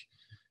risk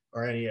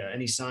or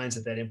any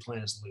signs that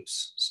implant is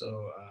loose.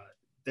 So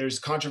there's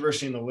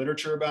controversy in the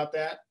literature about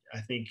that.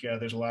 I think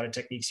there's a lot of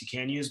techniques you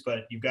can use,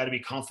 but you've got to be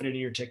confident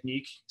in your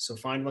technique. So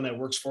find one that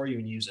works for you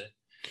and use it.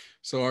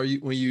 So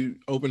when you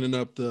opening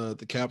up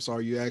the capsule,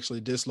 are you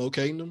actually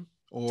dislocating them,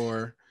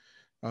 or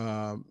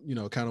kind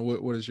of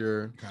what is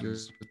your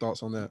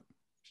thoughts on that?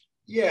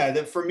 Yeah,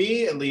 that for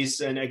me at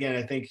least, and again,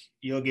 I think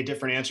you'll get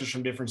different answers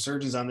from different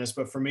surgeons on this,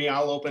 but for me,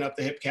 I'll open up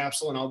the hip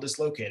capsule and I'll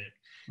dislocate it.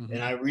 Mm-hmm.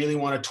 And I really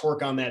want to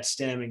torque on that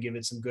stem and give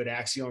it some good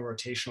axial and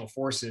rotational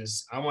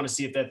forces. I want to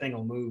see if that thing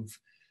will move,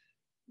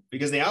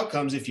 because the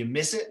outcomes, if you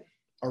miss it,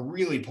 are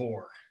really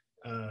poor.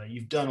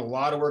 You've done a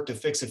lot of work to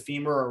fix a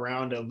femur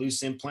around a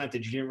loose implant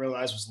that you didn't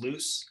realize was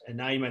loose. And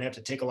now you might have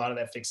to take a lot of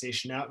that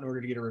fixation out in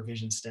order to get a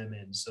revision stem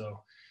in.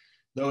 So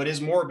though it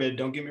is morbid,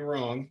 don't get me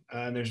wrong,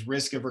 and there's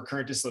risk of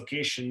recurrent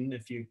dislocation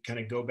if you kind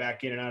of go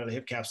back in and out of the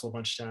hip capsule a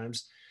bunch of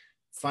times.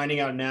 Finding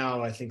out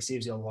now, I think,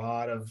 saves you a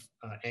lot of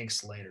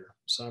angst later.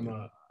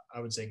 So I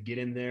would say get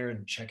in there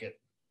and check it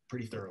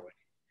pretty thoroughly.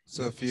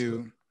 So if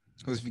you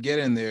get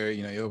in there,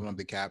 you open up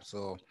the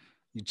capsule,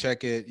 you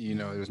check it,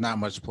 there's not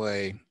much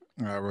play,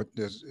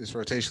 it's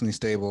rotationally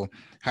stable.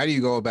 How do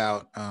you go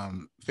about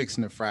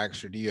fixing the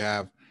fracture? Do you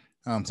have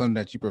something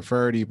that you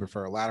prefer? Do you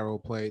prefer a lateral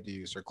plate? Do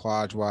you use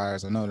cerclage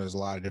wires? I know there's a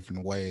lot of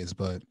different ways,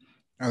 but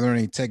are there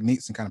any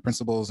techniques and kind of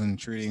principles in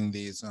treating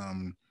these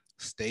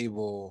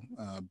stable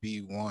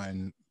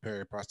B1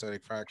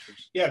 periprosthetic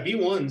fractures? Yeah,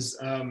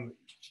 B1s.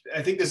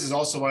 I think this is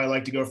also why I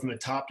like to go from the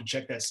top to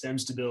check that stem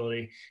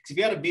stability. Because if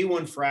you had a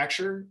B1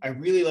 fracture, I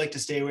really like to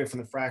stay away from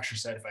the fracture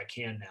site if I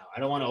can now. I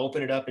don't want to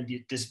open it up and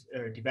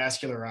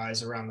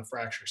devascularize around the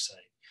fracture site.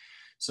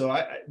 So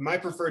my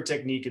preferred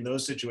technique in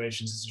those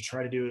situations is to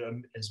try to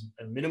do as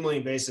minimally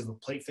invasive a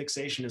plate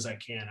fixation as I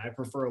can. I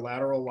prefer a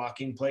lateral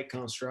locking plate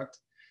construct.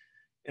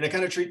 And I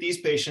kind of treat these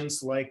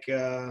patients like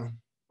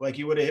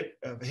you would a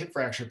hip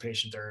fracture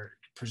patient. They're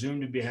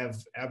presumed to have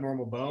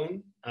abnormal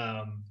bone.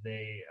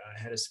 They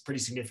had a pretty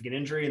significant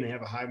injury and they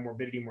have a high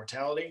morbidity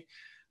mortality.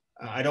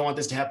 I don't want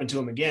this to happen to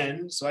them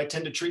again. So I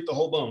tend to treat the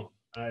whole bone.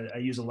 I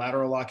use a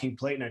lateral locking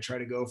plate and I try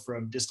to go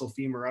from distal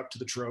femur up to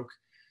the troch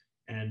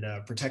and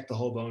protect the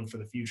whole bone for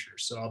the future.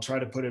 So I'll try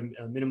to put a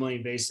minimally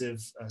invasive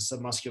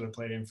submuscular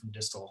plate in from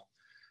distal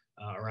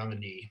around the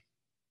knee.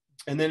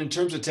 And then in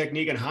terms of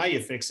technique and how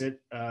you fix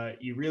it,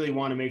 you really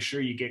want to make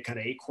sure you get kind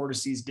of 8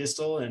 cortices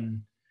distal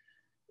and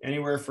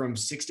anywhere from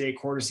 6 to 8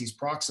 cortices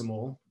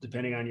proximal,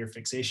 depending on your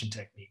fixation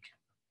technique,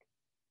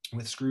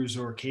 with screws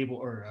or cable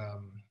or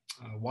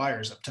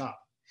wires up top.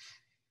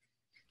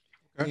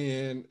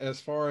 And as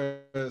far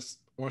as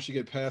once you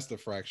get past the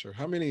fracture,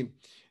 how many,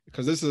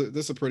 because this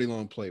is a pretty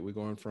long plate. We're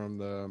going from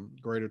the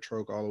greater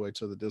troch all the way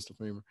to the distal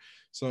femur.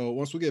 So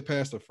once we get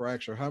past the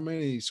fracture, how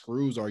many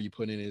screws are you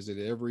putting in? Is it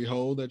every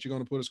hole that you're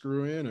going to put a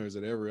screw in, or is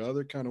it every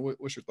other? Kind of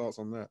what's your thoughts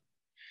on that?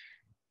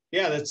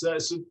 Yeah, that's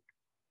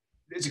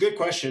it's a good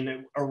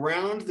question.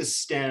 Around the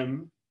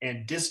stem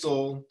and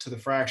distal to the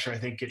fracture, I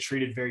think get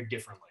treated very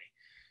differently.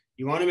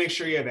 You want to make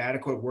sure you have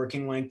adequate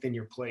working length in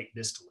your plate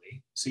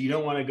distally. So you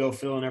don't want to go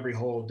fill in every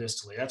hole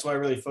distally. That's why I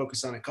really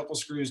focus on a couple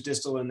screws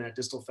distal in that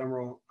distal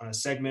femoral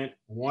segment,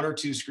 1 or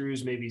 2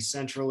 screws maybe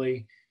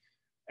centrally.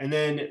 And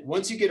then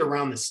once you get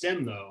around the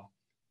stem though,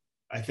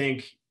 I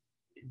think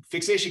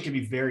fixation can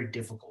be very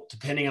difficult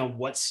depending on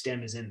what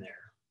stem is in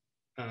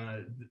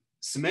there.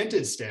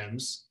 Cemented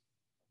stems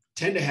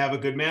tend to have a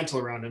good mantle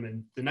around them.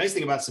 And the nice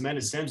thing about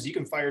cemented stems is you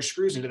can fire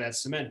screws into that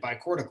cement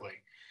bicortically,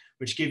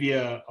 which give you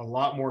a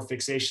lot more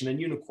fixation than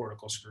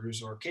unicortical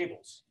screws or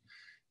cables.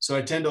 So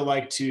I tend to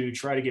like to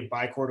try to get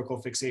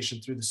bicortical fixation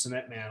through the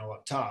cement mantle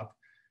up top.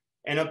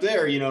 And up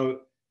there,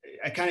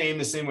 I kind of aim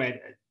the same way.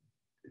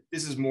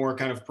 This is more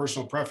kind of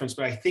personal preference,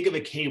 but I think of a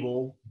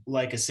cable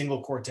like a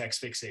single cortex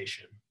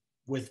fixation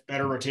with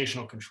better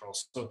rotational control.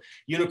 So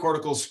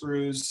unicortical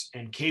screws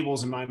and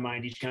cables in my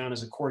mind each count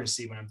as a cortice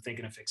when I'm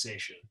thinking of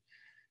fixation.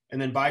 And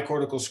then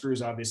bicortical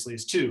screws obviously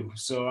is 2.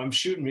 So I'm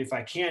shooting, if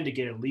I can, to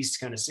get at least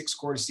kind of 6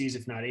 cortices,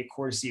 if not 8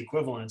 cortice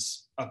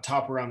equivalents up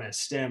top around that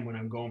stem when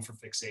I'm going for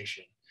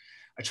fixation.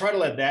 I try to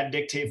let that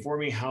dictate for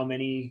me how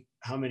many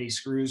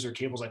screws or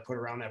cables I put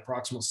around that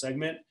proximal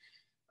segment.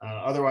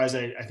 Otherwise,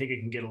 I think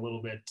it can get a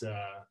little bit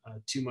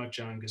too much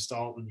on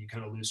gestalt and you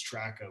kind of lose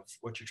track of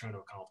what you're trying to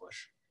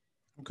accomplish.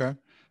 Okay.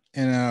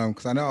 And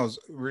because I know I was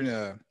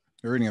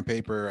reading a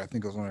paper, I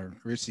think it was one of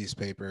Richie's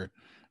paper,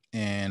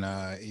 and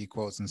he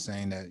quotes and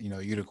saying that,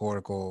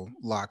 unicortical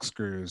lock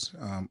screws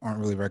aren't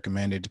really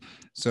recommended.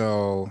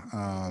 So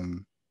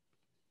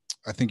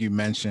I think you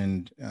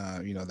mentioned,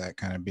 that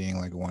kind of being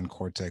like one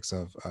cortex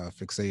of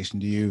fixation.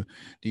 Do you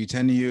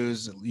tend to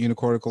use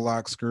unicortical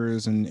lock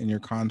screws in your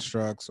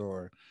constructs,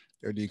 or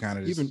do you kind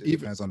of just, even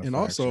depends on the and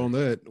fracture? Also on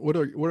that, what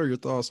are your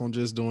thoughts on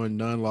just doing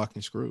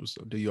non-locking screws?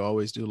 So do you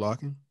always do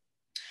locking?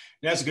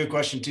 That's a good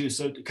question too.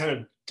 So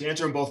to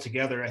answer them both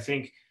together, I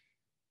think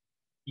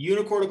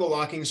unicortical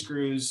locking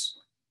screws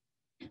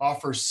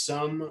offer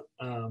some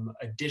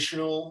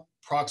additional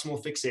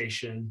proximal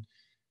fixation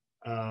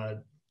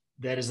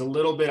that is a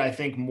little bit, I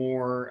think,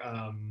 more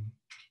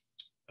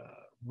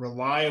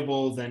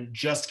reliable than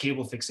just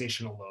cable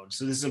fixation alone.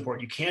 So this is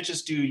important. You can't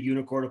just do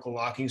unicortical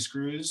locking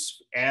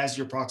screws as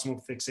your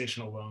proximal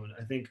fixation alone.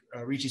 I think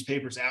Ricci's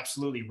paper is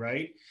absolutely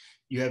right.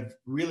 You have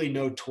really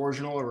no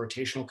torsional or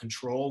rotational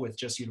control with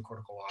just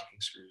unicortical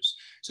locking screws.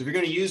 So if you're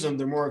going to use them,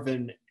 they're more of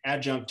an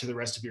adjunct to the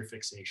rest of your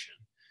fixation.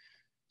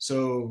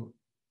 So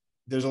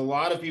there's a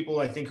lot of people,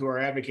 I think, who are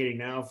advocating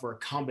now for a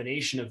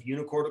combination of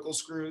unicortical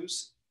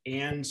screws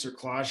and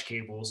cerclage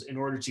cables in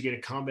order to get a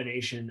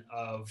combination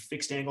of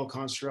fixed angle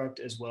construct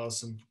as well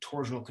as some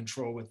torsional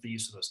control with the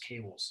use of those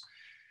cables.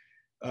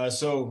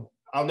 So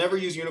I'll never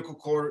use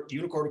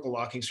unicortical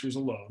locking screws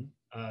alone.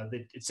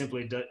 It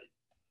simply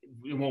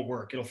it won't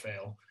work. It'll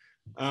fail.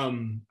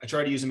 I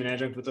try to use them in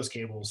adjunct with those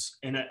cables,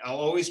 and I'll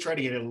always try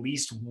to get at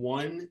least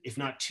one, if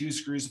not two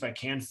screws, if I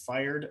can,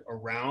 fired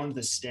around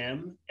the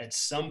stem at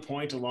some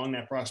point along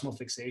that proximal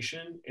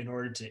fixation in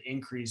order to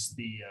increase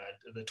the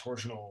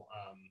torsional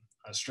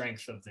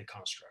strength of the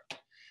construct.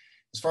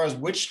 As far as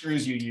which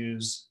screws you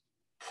use,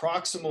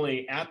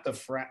 proximally at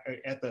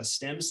the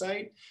stem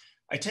site,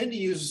 I tend to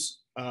use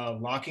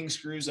locking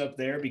screws up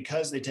there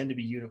because they tend to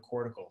be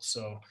unicortical.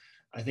 So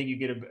I think you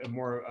get a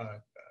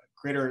more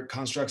greater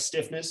construct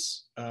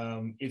stiffness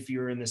if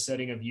you're in the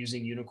setting of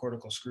using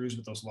unicortical screws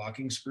with those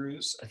locking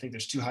screws. I think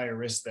there's too high a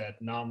risk that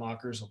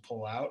non-lockers will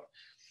pull out.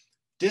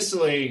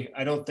 Distally,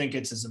 I don't think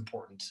it's as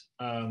important.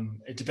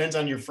 It depends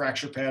on your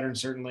fracture pattern,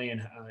 certainly,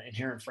 and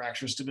inherent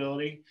fracture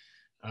stability.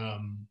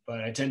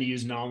 But I tend to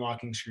use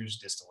non-locking screws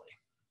distally.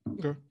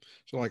 Okay.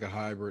 So like a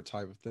hybrid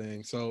type of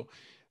thing. So,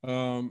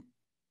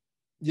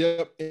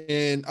 yep.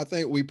 And I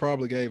think we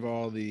probably gave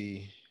all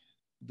the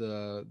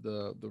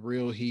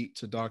real heat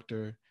to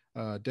Dr.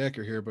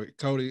 Decker here, but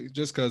Cody,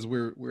 just because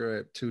we're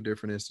at two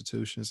different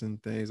institutions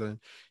and things, and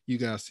you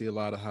guys see a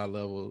lot of high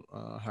level,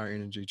 high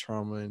energy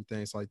trauma and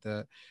things like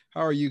that.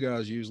 How are you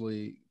guys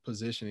usually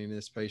positioning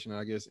this patient,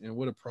 I guess, and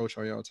what approach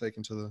are y'all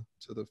taking to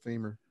the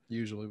femur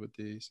usually with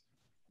these?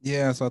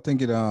 Yeah, so I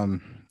think it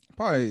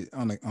probably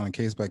on a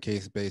case by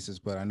case basis,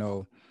 but I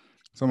know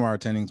some of our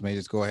attendings may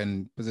just go ahead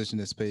and position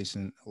this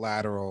patient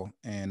lateral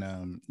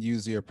and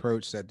use the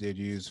approach that they'd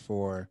use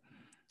for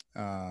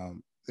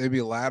they'd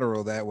be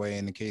lateral that way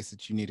in the case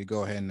that you need to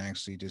go ahead and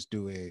actually just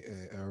do a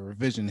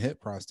revision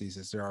hip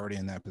prosthesis. They're already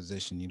in that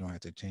position. You don't have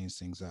to change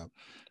things up.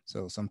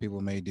 So some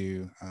people may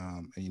do,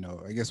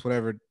 I guess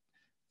whatever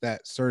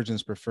that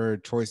surgeon's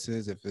preferred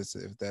choices. If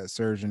that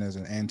surgeon is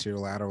an anterior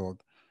lateral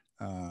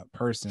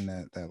person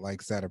that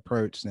likes that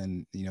approach,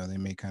 then they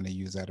may kind of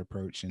use that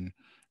approach and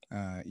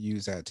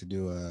use that to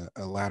do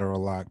a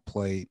lateral lock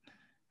plate.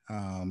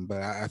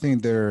 But I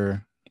think there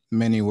are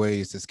many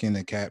ways to skin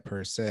a cat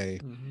per se,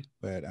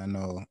 but I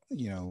know,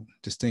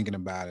 just thinking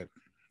about it,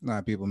 a lot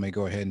of people may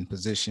go ahead and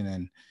position,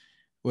 and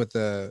with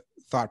the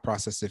thought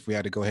process, if we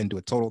had to go ahead and do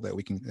a total, that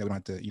we don't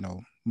have to,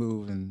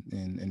 move and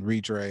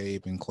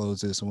redrape and close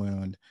this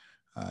wound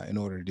in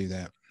order to do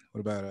that.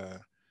 What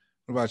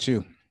about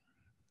you?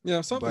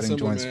 Yeah, something budding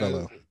similar, joints man.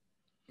 Fellow.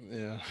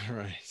 Yeah,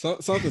 right.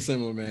 Something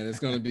similar, man. It's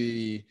going to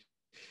be,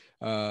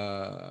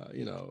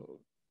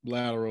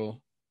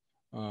 lateral.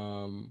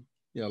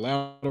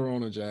 Lateral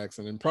on a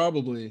Jackson, and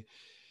probably,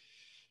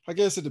 I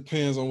guess it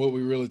depends on what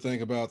we really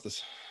think about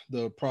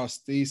the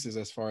prosthesis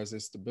as far as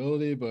its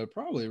stability, but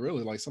probably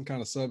really like some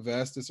kind of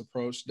subvastus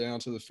approach down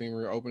to the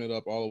femur, open it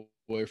up all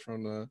the way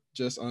from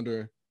just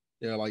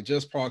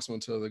proximal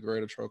to the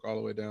greater trochanter all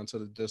the way down to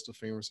the distal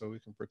femur, so we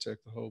can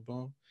protect the whole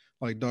bone,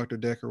 like Dr.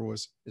 Decker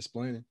was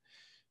explaining.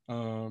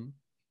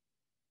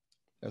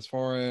 As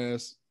far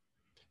as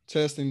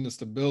testing the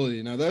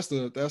stability, now that's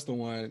the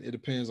one. It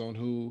depends on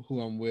who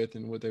I'm with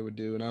and what they would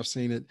do. And I've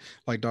seen it,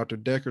 like Dr.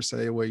 Decker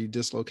say, where you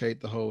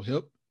dislocate the whole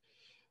hip.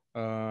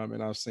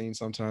 And I've seen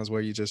sometimes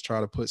where you just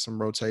try to put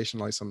some rotation,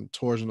 like some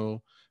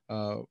torsional,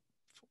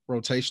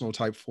 rotational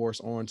type force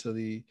onto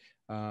the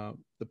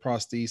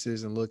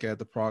prosthesis and look at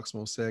the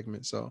proximal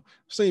segment. So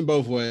I've seen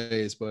both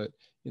ways, but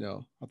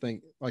I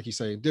think, like you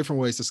say,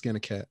 different ways to skin a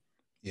cat.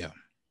 Yeah.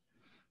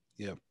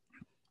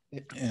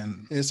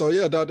 And so,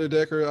 yeah, Dr.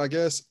 Decker, I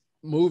guess,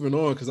 moving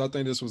on, because I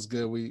think this was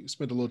good. We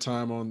spent a little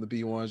time on the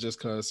B1s just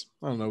because,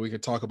 I don't know, we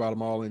could talk about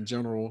them all in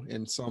general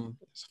in some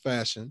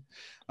fashion.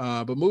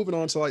 But moving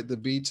on to like the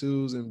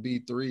B2s and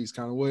B3s,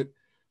 kind of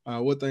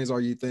what things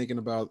are you thinking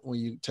about when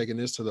you taking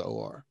this to the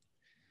OR?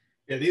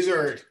 Yeah, these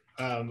are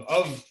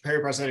of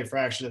periprosthetic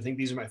fractures. I think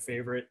these are my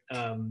favorite.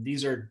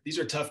 These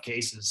are tough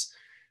cases.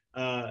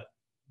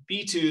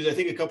 B2s, I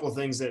think a couple of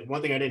things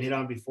one thing I didn't hit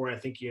on before, I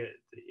think you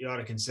ought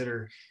to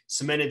consider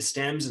cemented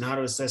stems and how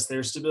to assess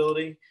their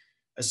stability.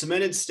 A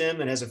cemented stem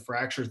that has a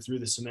fracture through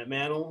the cement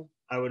mantle,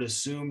 I would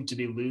assume to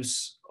be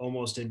loose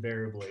almost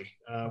invariably.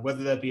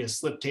 Whether that be a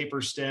slip taper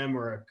stem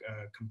or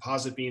a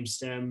composite beam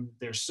stem,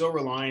 they're so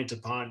reliant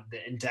upon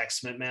the intact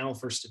cement mantle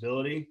for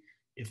stability.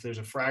 If there's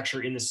a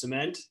fracture in the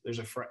cement,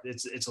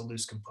 it's a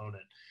loose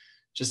component.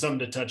 Just something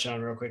to touch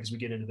on real quick as we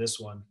get into this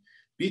one.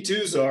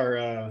 B2s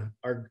are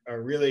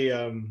really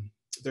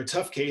they're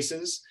tough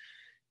cases.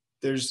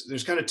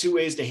 There's kind of two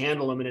ways to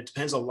handle them, and it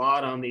depends a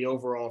lot on the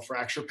overall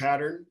fracture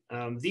pattern.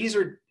 These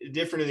are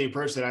different in the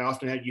approach that I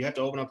often have. You have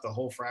to open up the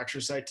whole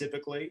fracture site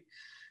typically,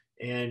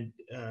 and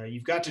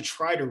you've got to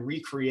try to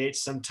recreate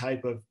some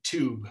type of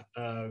tube,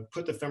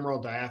 put the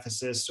femoral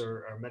diaphysis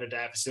or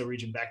metadiaphyseal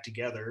region back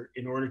together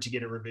in order to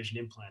get a revision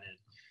implanted.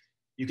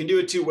 You can do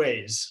it two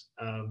ways.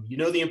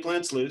 The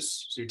implant's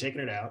loose, so you're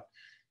taking it out.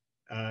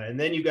 And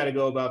then you've got to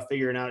go about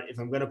figuring out if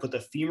I'm going to put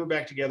the femur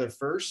back together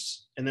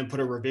first and then put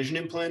a revision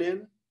implant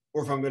in,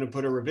 or if I'm going to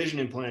put a revision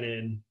implant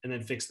in and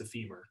then fix the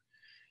femur.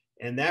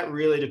 And that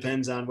really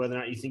depends on whether or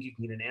not you think you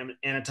can get an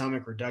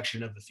anatomic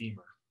reduction of the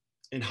femur.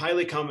 In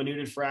highly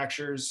comminuted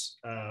fractures,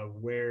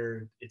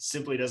 where it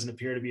simply doesn't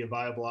appear to be a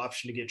viable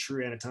option to get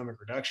true anatomic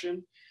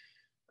reduction,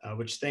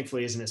 which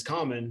thankfully isn't as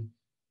common,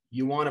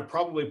 you want to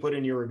probably put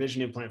in your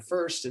revision implant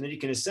first, and then you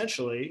can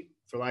essentially,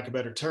 for lack of a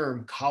better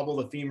term, cobble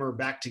the femur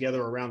back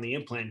together around the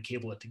implant and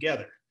cable it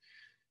together.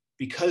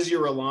 Because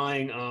you're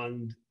relying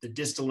on the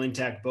distal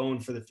intact bone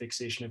for the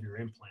fixation of your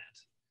implant.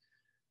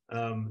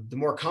 The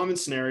more common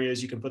scenario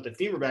is you can put the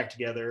femur back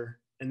together,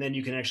 and then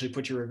you can actually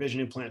put your revision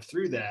implant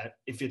through that.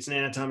 If it's an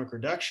anatomic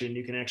reduction,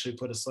 you can actually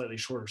put a slightly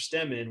shorter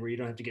stem in where you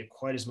don't have to get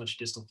quite as much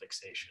distal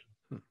fixation.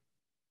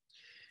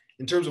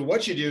 In terms of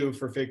what you do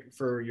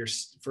for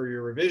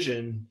your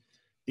revision,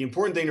 the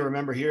important thing to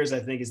remember here is, I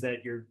think, is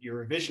that your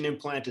revision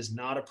implant is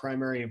not a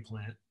primary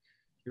implant.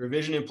 Your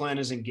revision implant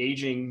is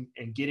engaging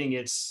and getting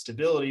its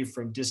stability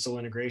from distal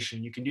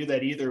integration. You can do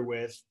that either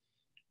with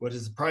what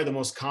is probably the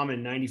most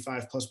common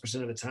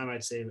 95+% of the time,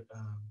 I'd say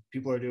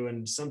people are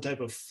doing some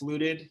type of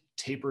fluted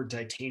tapered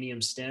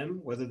titanium stem,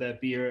 whether that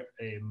be a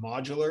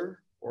modular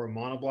or a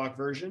monoblock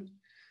version,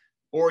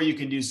 or you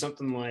can do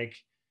something like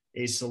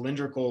a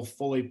cylindrical,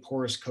 fully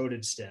porous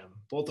coated stem.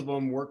 Both of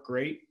them work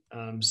great.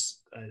 I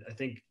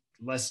think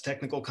less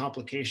technical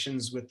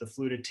complications with the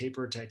fluted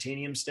tapered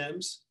titanium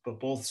stems,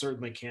 but both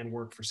certainly can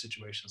work for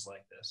situations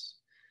like this.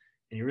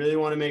 And you really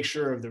want to make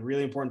sure of the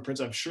really important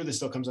principle. I'm sure this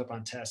still comes up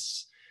on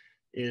tests,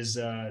 is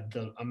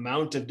the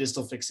amount of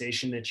distal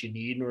fixation that you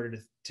need in order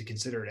to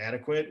consider it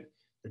adequate.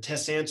 The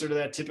test answer to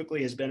that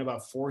typically has been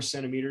about 4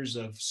 centimeters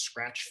of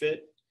scratch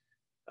fit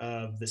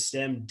of the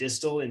stem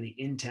distal in the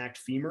intact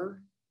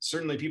femur.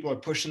 Certainly people are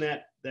pushing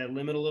that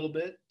limit a little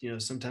bit,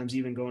 sometimes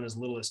even going as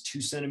little as 2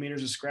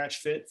 centimeters of scratch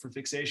fit for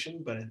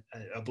fixation, but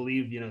I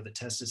believe, the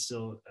test is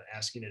still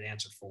asking it to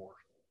answer 4.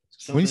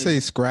 So when you say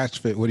scratch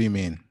fit, what do you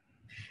mean?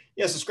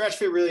 Yeah, so scratch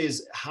fit really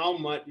is how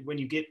much, when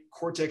you get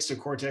cortex to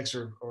cortex,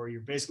 or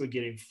you're basically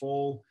getting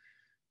full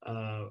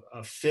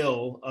a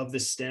fill of the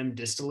stem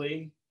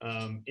distally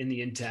in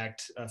the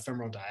intact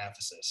femoral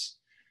diaphysis.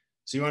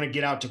 So you want to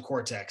get out to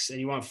cortex, and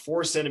you want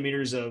 4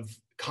 centimeters of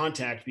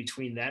contact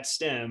between that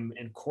stem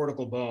and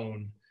cortical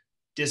bone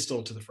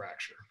distal to the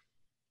fracture.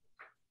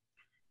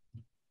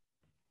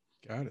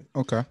 Got it.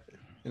 Okay.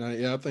 And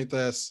I think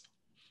that's,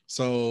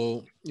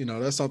 so,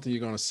 that's something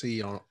you're going to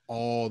see on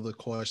all the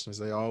questions.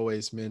 They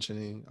always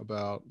mentioning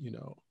about,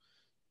 you're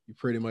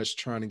pretty much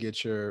trying to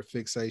get your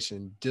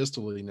fixation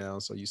distally now.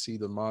 So you see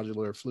the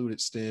modular fluted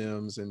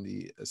stems and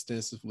the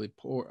extensively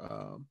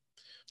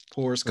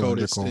porous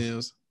coated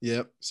stems.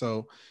 Yep.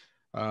 So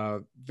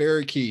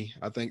very key.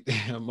 I think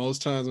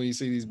most times when you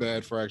see these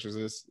bad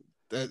fractures,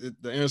 the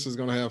answer is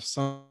going to have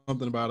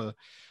something about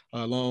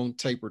a long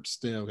tapered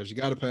stem, because you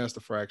got to pass the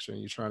fracture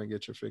and you're trying to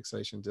get your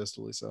fixation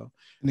distally. So,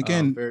 and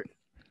again,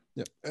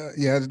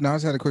 yeah. Now I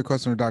just had a quick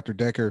question for Dr.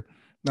 Decker.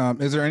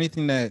 Is there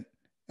anything that,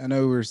 I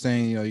know we were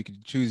saying, you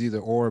could choose either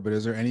or, but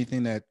is there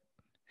anything that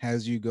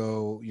has you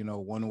go,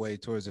 one way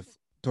towards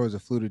a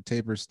fluted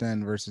tapered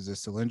stem versus a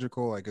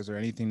cylindrical? Like, is there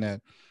anything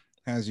that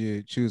has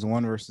you choose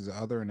one versus the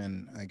other? And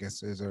then I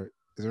guess, is there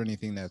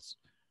anything that's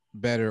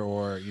better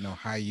or,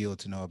 high yield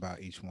to know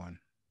about each one?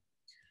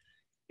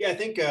 Yeah, I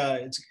think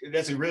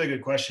that's a really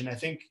good question. I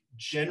think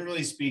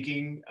generally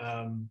speaking,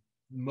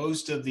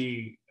 most of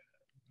the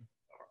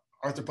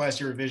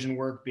arthroplasty revision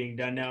work being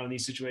done now in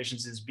these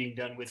situations is being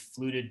done with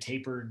fluted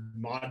tapered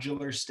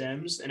modular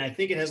stems. And I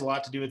think it has a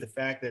lot to do with the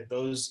fact that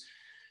those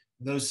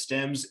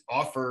stems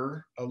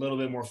offer a little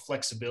bit more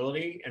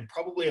flexibility and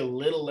probably a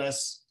little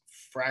less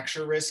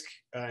fracture risk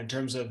in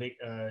terms of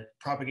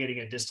propagating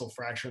a distal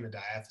fracture in the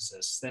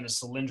diaphysis than a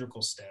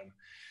cylindrical stem.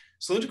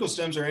 Cylindrical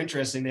stems are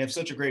interesting. They have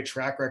such a great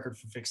track record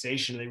for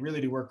fixation. They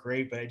really do work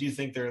great, but I do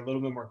think they're a little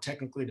bit more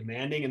technically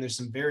demanding, and there's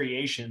some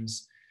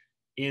variations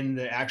in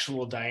the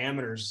actual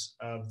diameters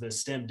of the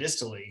stem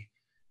distally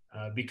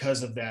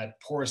because of that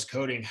porous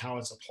coating, how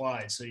it's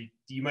applied. So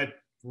you might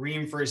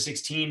ream for a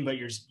 16, but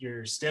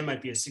your stem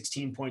might be a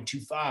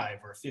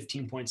 16.25 or a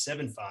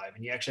 15.75,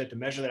 and you actually have to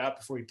measure that out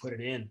before you put it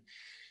in.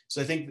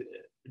 So I think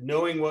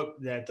knowing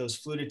that those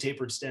fluted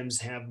tapered stems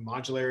have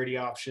modularity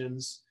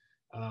options,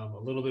 a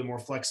little bit more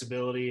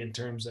flexibility in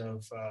terms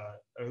of,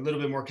 a little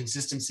bit more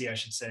consistency, I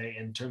should say,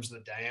 in terms of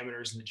the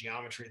diameters and the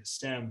geometry of the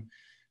stem.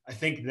 I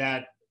think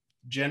that,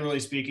 generally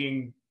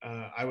speaking,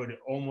 I would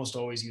almost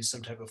always use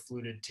some type of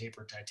fluted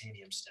tapered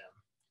titanium stem.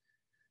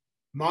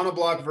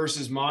 Monoblock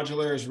versus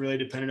modular is really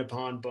dependent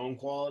upon bone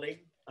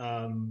quality.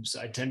 So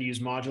I tend to use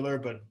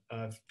modular, but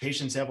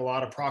patients have a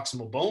lot of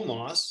proximal bone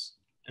loss.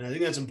 And I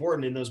think that's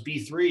important in those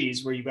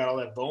B3s where you've got all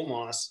that bone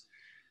loss.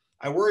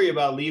 I worry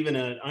about leaving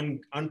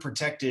an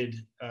unprotected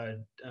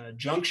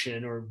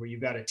junction, or where you've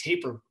got a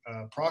taper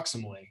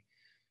proximally.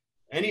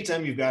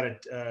 Anytime you've got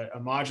a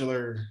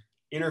modular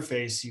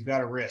interface, you've got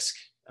a risk.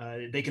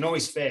 They can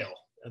always fail.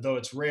 Though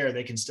it's rare,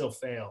 they can still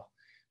fail.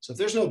 So if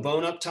there's no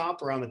bone up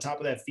top around the top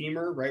of that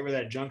femur, right where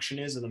that junction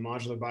is of the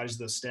modular bodies of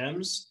those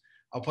stems,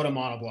 I'll put a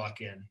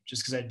monoblock in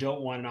just because I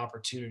don't want an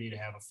opportunity to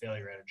have a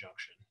failure at a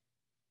junction.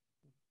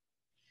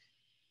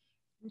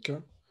 Okay.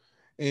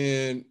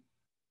 And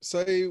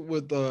say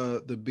with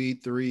the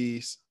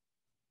B3s,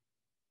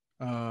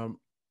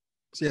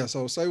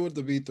 so say with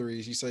the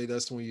B3s, you say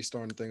that's when you're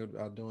starting to think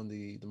about doing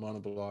the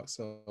monoblock.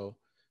 So,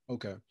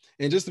 okay.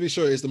 And just to be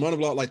sure, is the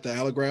monoblock like the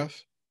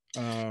allograft?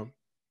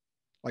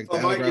 Like the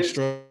allograft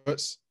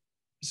struts?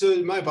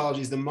 So my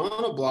apologies, the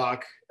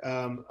monoblock,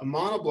 a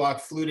monoblock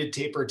fluted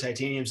taper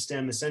titanium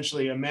stem,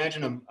 essentially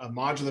imagine a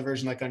modular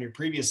version like on your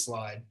previous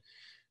slide,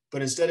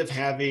 but instead of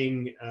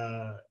having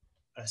a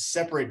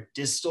separate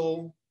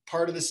distal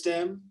part of the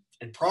stem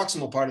and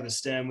proximal part of the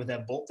stem with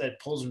that bolt that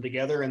pulls them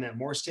together and that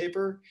Morse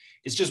taper,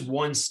 it's just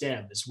one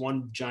stem. It's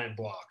one giant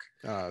block.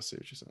 Ah, I see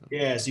what you're saying.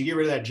 Yeah, so you get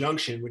rid of that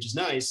junction, which is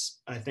nice,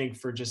 I think,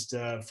 for just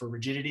for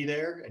rigidity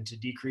there and to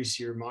decrease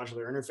your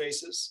modular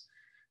interfaces.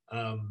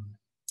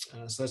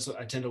 So that's what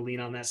I tend to lean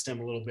on that stem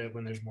a little bit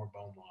when there's more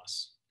bone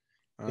loss.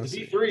 But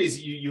the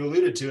B3s, you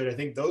alluded to it. I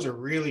think those are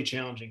really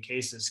challenging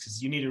cases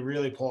because you need to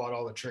really pull out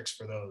all the tricks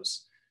for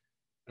those.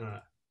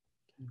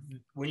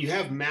 When you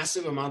have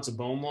massive amounts of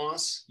bone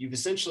loss, you've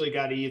essentially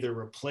got to either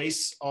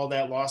replace all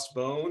that lost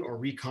bone or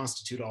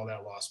reconstitute all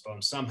that lost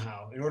bone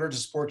somehow in order to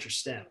support your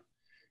stem.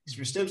 If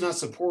your stem's not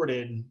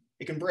supported,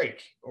 it can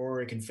break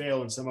or it can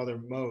fail in some other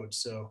mode.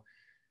 So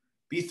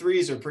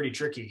B3s are pretty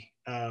tricky.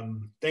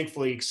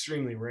 Thankfully,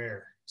 extremely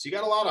rare. So you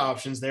got a lot of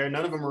options there.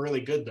 None of them are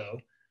really good though.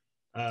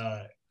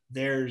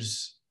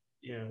 There's,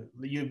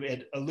 you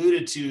had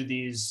alluded to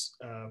these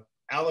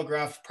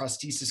allograft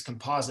prosthesis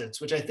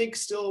composites, which I think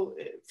still,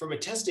 from a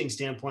testing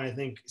standpoint, I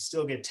think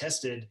still get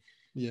tested.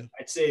 Yeah,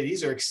 I'd say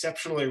these are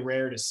exceptionally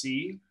rare to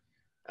see,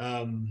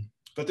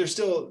 but they're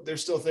still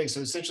things.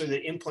 So essentially,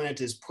 the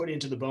implant is put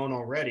into the bone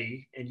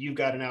already, and you've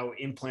got to now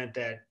implant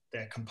that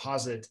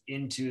composite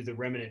into the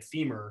remnant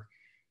femur,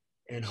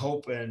 and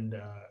hope and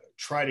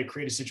try to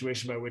create a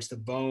situation by which the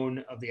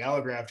bone of the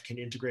allograft can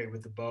integrate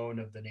with the bone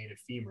of the native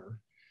femur.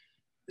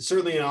 It's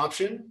certainly an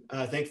option.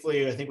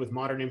 Thankfully, I think with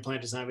modern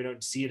implant design, we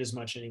don't see it as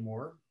much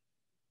anymore.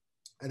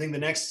 I think the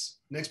next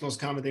most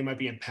common thing might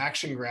be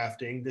impaction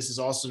grafting. This is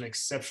also an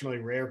exceptionally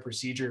rare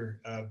procedure,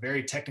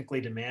 very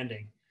technically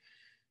demanding.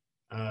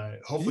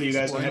 Hopefully you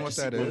guys don't have to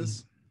see one.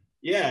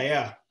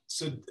 Yeah.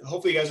 So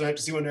hopefully you guys don't have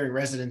to see one during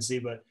residency,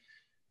 but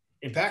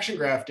impaction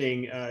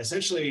grafting,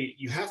 essentially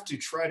you have to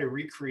try to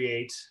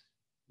recreate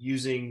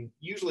using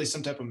usually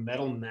some type of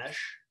metal mesh,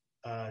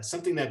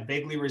 something that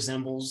vaguely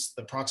resembles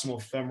the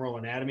proximal femoral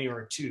anatomy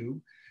or a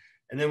tube.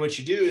 And then what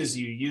you do is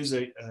you use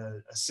a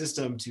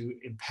system to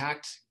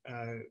impact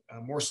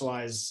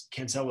morselize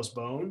cancellous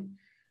bone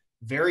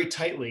very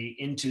tightly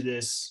into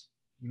this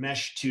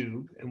mesh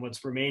tube and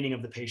what's remaining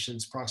of the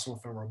patient's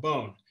proximal femoral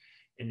bone.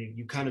 And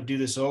you kind of do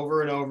this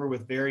over and over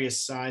with various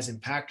size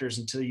impactors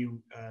until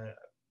you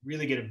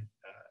really get a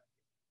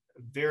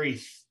very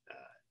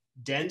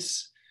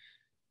dense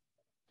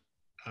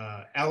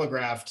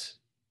allograft,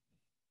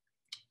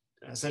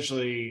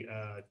 essentially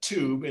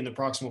tube in the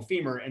proximal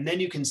femur, and then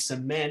you can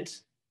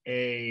cement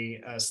a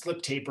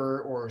slip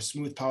taper or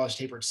smooth polished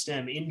tapered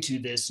stem into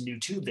this new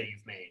tube that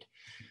you've made.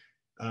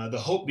 The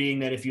hope being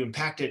that if you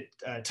impact it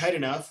tight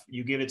enough,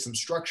 you give it some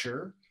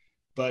structure,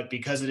 but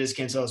because it is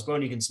cancellous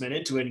bone, you can cement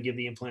into it and give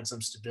the implant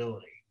some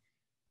stability.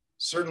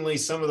 Certainly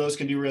some of those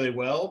can do really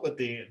well, but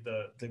the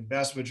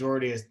vast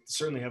majority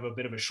certainly have a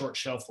bit of a short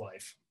shelf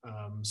life.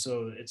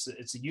 So it's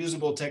a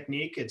usable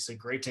technique. It's a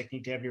great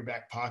technique to have in your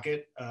back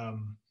pocket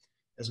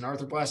as an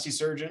arthroplasty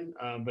surgeon,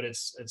 but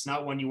it's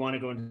not one you want to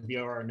go into the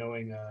OR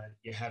knowing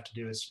you have to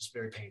do. It's just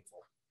very painful.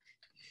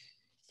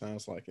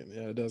 Sounds like it.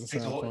 Yeah, it doesn't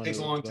sound fun. It takes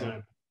a long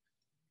time.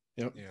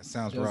 Yep. Yeah, it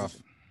sounds rough.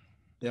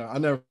 Yeah, I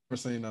never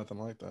seen nothing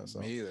like that. So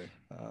me either.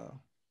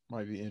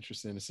 Might be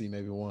interesting to see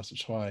maybe once or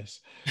twice.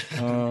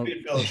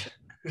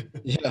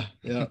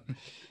 Yeah.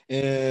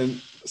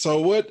 And so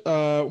what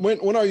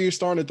when are you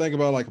starting to think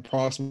about like a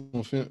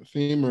proximal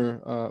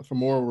femur for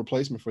more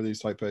replacement for these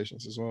type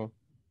patients as well?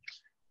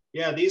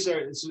 Yeah,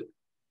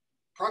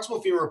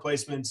 proximal femur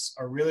replacements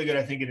are really good,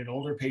 I think, in an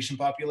older patient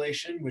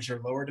population, which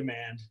are lower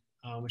demand,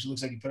 which it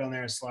looks like you put on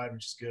there a slide,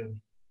 which is good.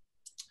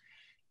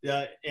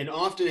 And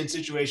often in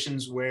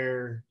situations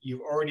where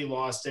you've already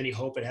lost any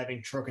hope at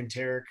having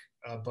trochanteric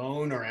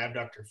bone or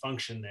abductor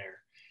function there,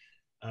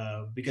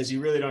 because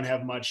you really don't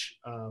have much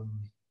of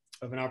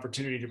an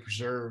opportunity to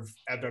preserve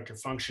abductor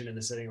function in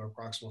the setting of a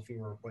proximal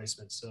femur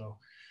replacement. So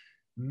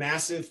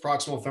massive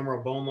proximal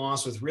femoral bone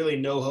loss with really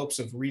no hopes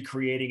of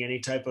recreating any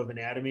type of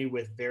anatomy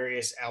with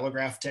various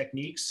allograft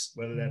techniques,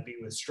 whether that be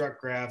with strut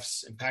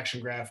grafts,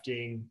 impaction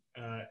grafting,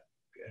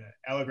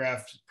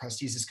 allograft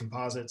prosthesis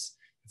composites.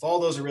 If all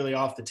those are really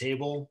off the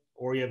table,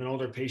 or you have an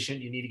older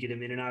patient, you need to get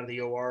him in and out of the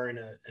OR in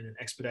an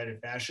expedited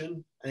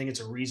fashion, I think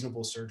it's a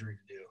reasonable surgery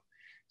to do.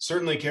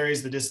 Certainly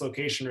carries the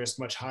dislocation risk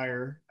much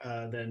higher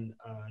than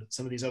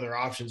some of these other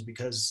options,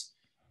 because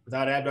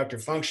without abductor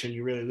function,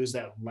 you really lose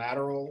that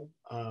lateral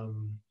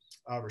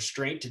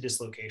restraint to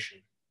dislocation.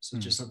 So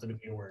it's just something to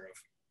be aware of.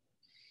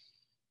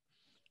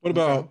 What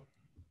about,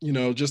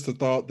 just the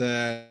thought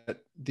that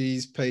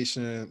these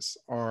patients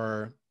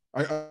are,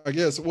 I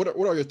guess, what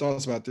are your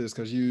thoughts about this?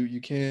 Because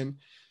you can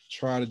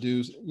try to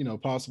do,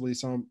 possibly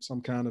some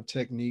kind of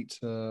technique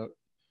to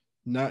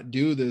not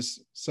do this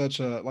such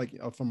a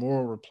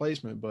femoral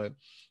replacement, but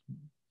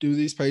are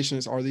these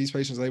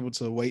patients able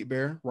to weight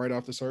bear right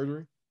after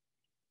surgery?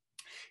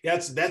 Yeah,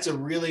 that's a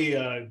really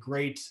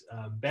great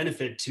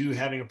benefit to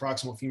having a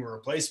proximal femur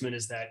replacement,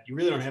 is that you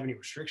really don't have any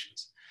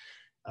restrictions.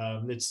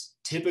 It's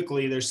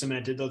typically they're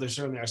cemented, though there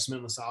certainly are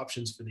cementless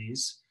options for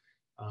these.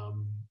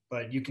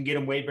 But you can get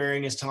them weight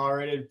bearing as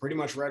tolerated pretty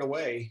much right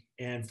away.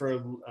 And for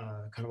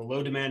kind of a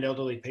low demand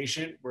elderly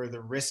patient where the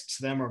risks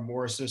to them are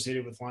more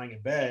associated with lying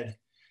in bed,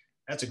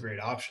 that's a great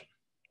option.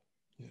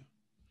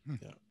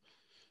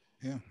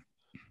 Yeah.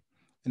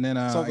 And then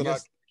something I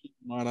keep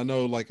in mind, I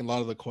know like a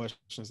lot of the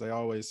questions, they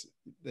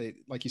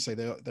like you say,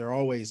 they're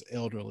always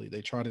elderly.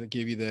 They try to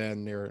give you that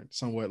and they're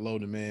somewhat low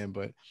demand,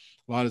 but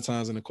a lot of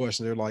times in the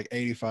question, they're like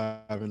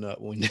 85 and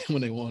up when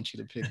they want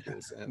you to pick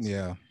this answer.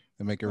 Yeah,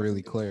 they make it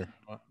really clear.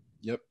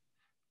 Yep.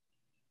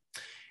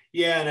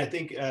 Yeah, and I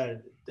think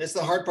that's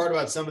the hard part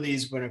about some of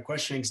these. When a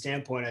questioning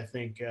standpoint, I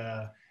think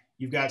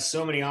you've got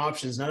so many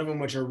options, none of them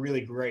which are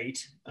really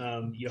great.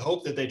 You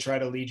hope that they try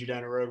to lead you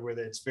down a road where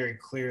it's very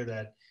clear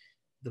that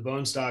the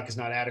bone stock is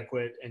not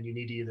adequate and you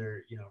need to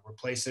either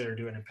replace it or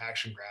do an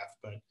impaction graft.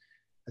 But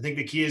I think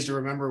the key is to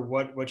remember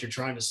what you're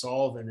trying to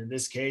solve. And in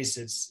this case,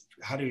 it's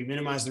how do you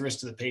minimize the risk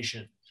to the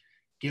patient,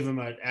 give them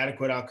an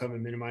adequate outcome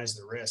and minimize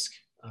the risk.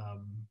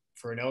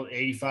 For an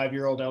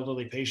 85-year-old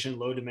elderly patient,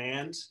 low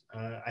demand,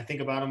 I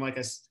think about them like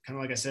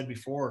I said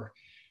before.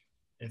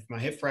 If my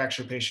hip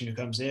fracture patient who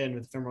comes in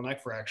with femoral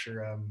neck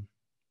fracture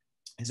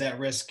is at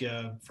risk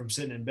from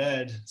sitting in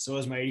bed, so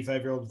is my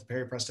 85-year-old with a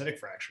periprosthetic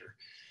fracture.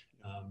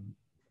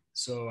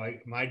 So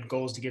my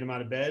goal is to get him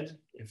out of bed.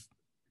 If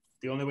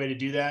the only way to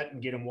do that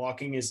and get him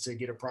walking is to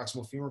get a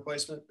proximal femur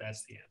replacement,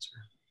 that's the answer.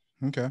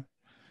 Okay.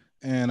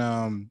 And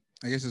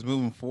I guess just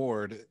moving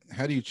forward,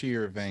 how do you treat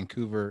your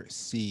Vancouver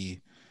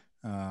C?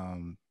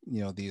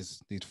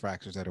 These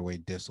fractures that are way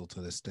distal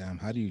to the stem.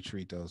 How do you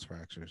treat those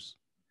fractures?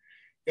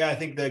 Yeah, I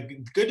think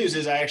the good news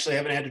is I actually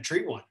haven't had to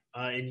treat one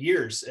in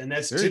years, and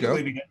that's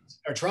typically because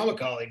our trauma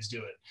colleagues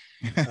do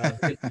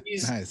it.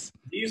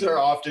 These are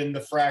often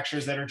the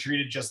fractures that are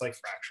treated just like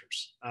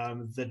fractures.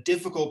 The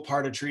difficult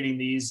part of treating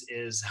these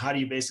is how do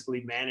you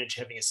basically manage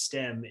having a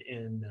stem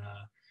in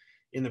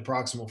the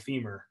proximal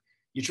femur.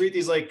 You treat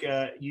these like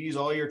you use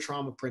all your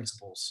trauma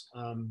principles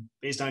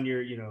based on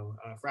your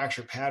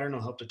fracture pattern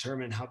will help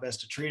determine how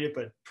best to treat it,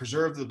 but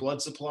preserve the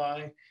blood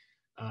supply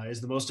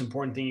is the most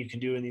important thing you can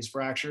do in these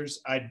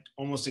fractures. I'd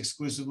almost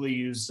exclusively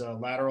use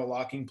lateral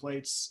locking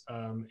plates.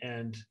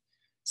 And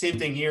same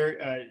thing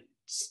here.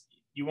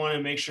 You want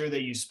to make sure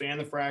that you span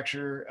the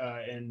fracture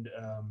and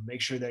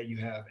make sure that you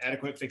have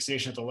adequate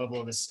fixation at the level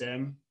of the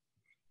stem.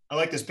 I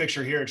like this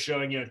picture here. It's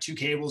showing, 2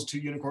 cables, 2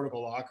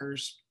 unicortical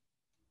lockers,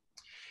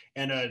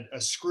 and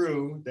a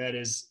screw that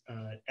is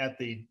at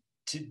the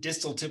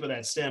distal tip of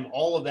that stem.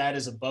 All of that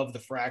is above the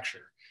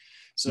fracture.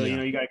 So,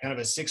 you got kind of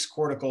a 6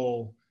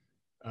 cortical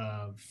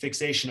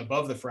fixation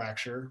above the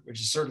fracture,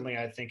 which is certainly,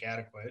 I think,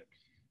 adequate.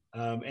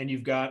 And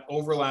you've got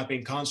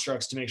overlapping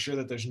constructs to make sure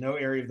that there's no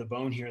area of the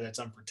bone here that's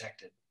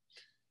unprotected.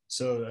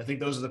 So I think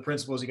those are the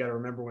principles you got to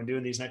remember when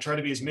doing these. And I try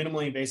to be as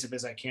minimally invasive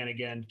as I can.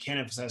 Again, can't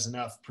emphasize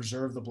enough,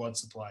 preserve the blood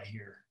supply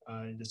here.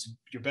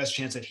 Your best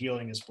chance at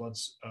healing is blood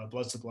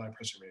supply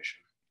preservation.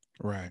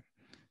 Right.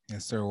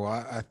 Yes, sir.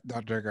 Well,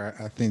 Dr. Decker,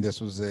 I think this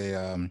was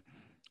a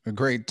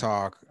great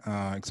talk,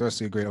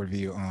 especially a great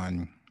overview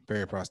on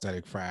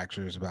periprosthetic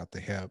fractures about the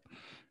hip.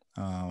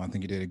 I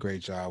think you did a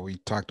great job. We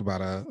talked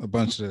about a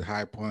bunch of the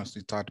high points.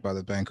 We talked about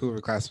the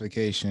Vancouver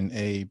classification,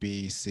 A,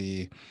 B,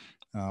 C,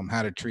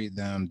 how to treat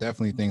them,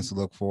 definitely things to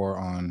look for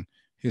on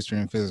history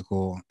and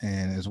physical,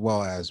 and as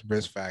well as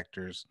risk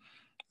factors.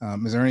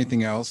 Is there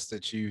anything else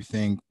that you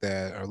think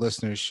that our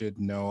listeners should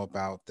know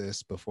about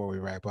this before we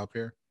wrap up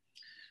here?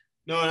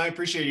 No, and I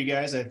appreciate you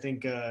guys. I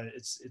think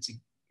it's a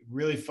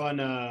really fun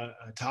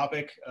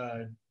topic,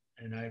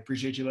 and I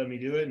appreciate you letting me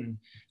do it. And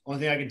one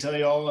thing I can tell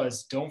you all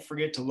is don't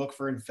forget to look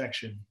for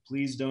infection.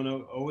 Please don't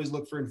always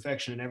look for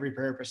infection in every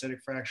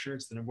periprosthetic fracture.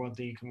 It's the number one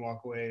thing you can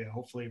walk away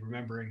hopefully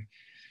remembering.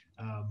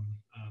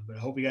 But I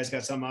hope you guys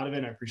got something out of it,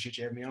 and I appreciate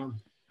you having me on.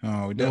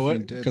 Oh, we definitely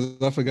did.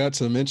 Because I forgot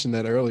to mention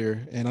that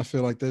earlier, and I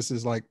feel like this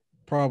is like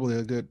probably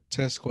a good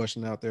test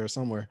question out there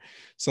somewhere.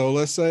 So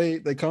let's say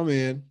they come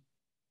in,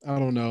 I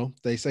don't know,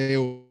 they say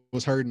it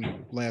was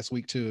hurting last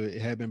week too.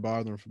 It had been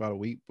bothering them for about a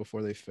week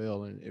before they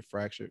fell and it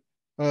fractured.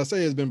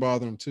 Say it's been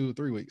bothering them 2 or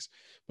 3 weeks,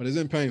 but it's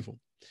been painful.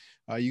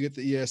 You get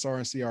the ESR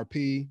and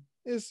CRP,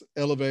 it's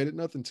elevated,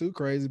 nothing too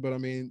crazy, but I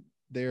mean,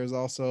 there's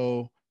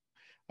also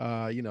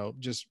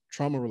just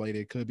trauma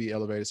related could be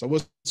elevated. So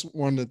what's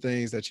one of the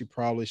things that you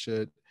probably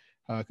should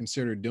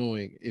consider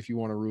doing if you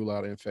want to rule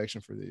out infection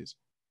for these?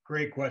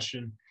 Great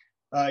question.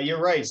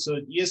 You're right. So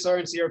ESR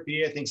and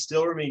CRP, I think,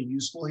 still remain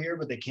useful here,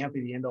 but they can't be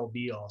the end all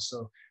be all.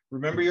 So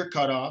remember your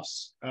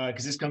cutoffs,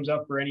 because this comes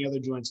up for any other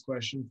joints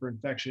question for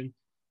infection.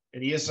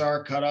 an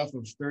ESR cutoff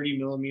of 30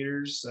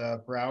 millimeters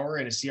per hour,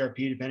 and a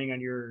CRP, depending on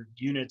your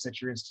units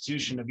at your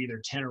institution, of either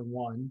 10 or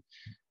 1,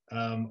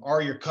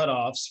 are your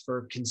cutoffs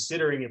for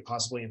considering it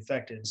possibly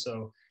infected.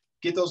 So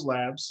get those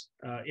labs.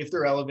 If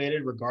they're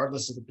elevated,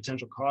 regardless of the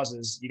potential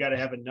causes, you got to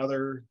have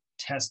another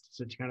test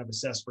to kind of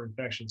assess for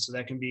infection. So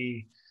that can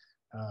be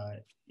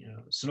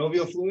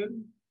synovial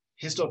fluid,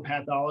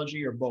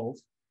 histopathology, or both.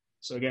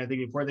 So again, I think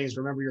the important thing is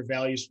remember your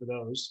values for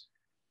those.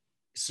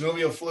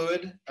 Synovial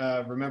fluid,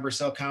 remember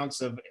cell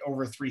counts of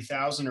over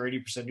 3,000 or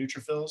 80%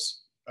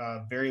 neutrophils,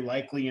 very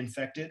likely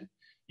infected.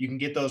 You can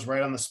get those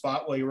right on the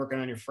spot while you're working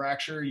on your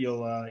fracture.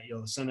 You'll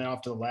send it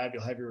off to the lab.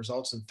 You'll have your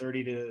results in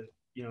 30 to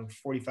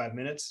 45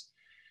 minutes.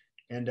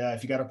 And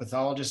if you got a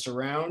pathologist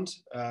around,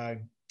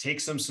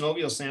 take some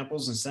synovial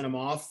samples and send them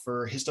off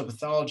for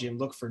histopathology and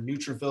look for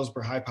neutrophils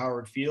per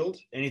high-powered field.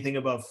 Anything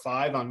above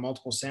 5 on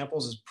multiple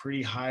samples is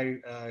pretty high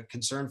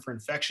concern for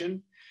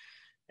infection.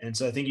 And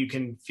so I think you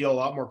can feel a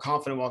lot more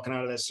confident walking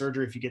out of that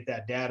surgery if you get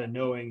that data,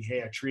 knowing,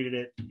 hey, I treated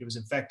it, it was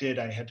infected,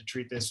 I had to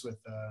treat this with,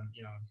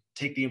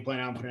 take the implant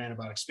out and put an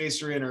antibiotic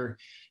spacer in, or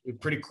it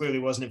pretty clearly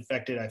wasn't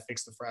infected, I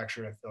fixed the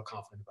fracture, I feel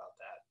confident about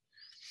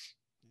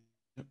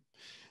that.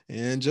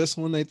 And just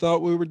when they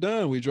thought we were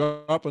done, we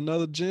dropped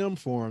another gem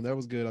for them. That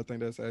was good. I think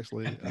that's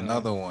actually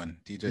another one.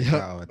 DJ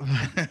Khaled.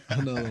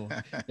 Another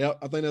one. Yep,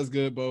 I think that's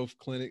good. Both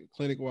clinic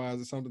wise,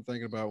 it's something to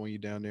think about when you're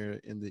down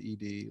there in the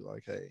ED.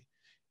 Like, hey,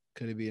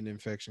 could it be an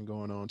infection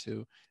going on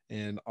too?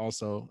 And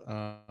also,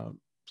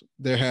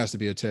 there has to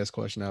be a test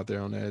question out there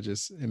on that.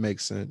 It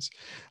makes sense.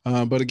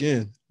 But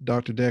again,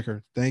 Dr.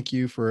 Decker, thank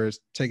you for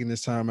taking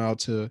this time out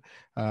to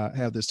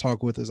have this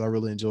talk with us. I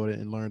really enjoyed it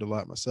and learned a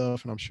lot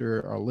myself, and I'm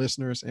sure our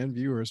listeners and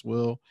viewers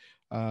will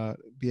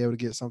be able to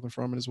get something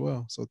from it as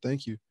well. So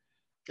thank you.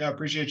 Yeah, I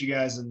appreciate you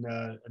guys, and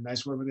a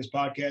nice work with this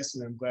podcast,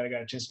 and I'm glad I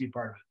got a chance to be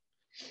part of it.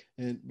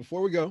 And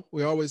before we go,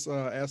 we always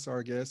ask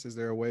our guests, is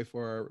there a way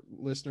for our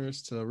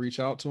listeners to reach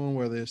out to them,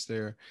 whether it's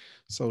their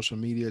social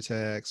media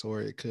tags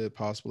or it could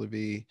possibly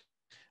be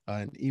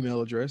an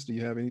email address? Do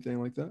you have anything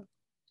like that?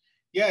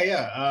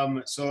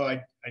 Yeah. So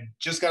I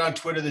just got on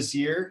Twitter this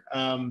year.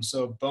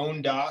 So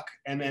Bone Doc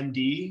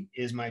MMD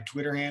is my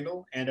Twitter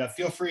handle. And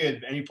feel free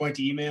at any point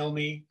to email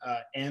me,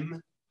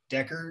 mdecker,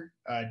 DECKER,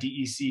 at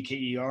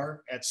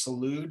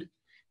salud,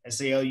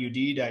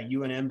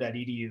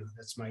 salud.unm.edu.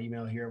 That's my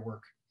email here at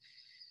work.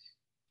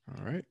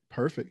 All right,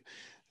 perfect.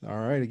 All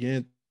right,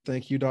 again,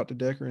 thank you, Dr.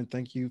 Decker, and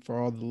thank you for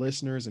all the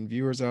listeners and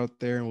viewers out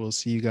there, and we'll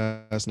see you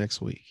guys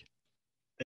next week.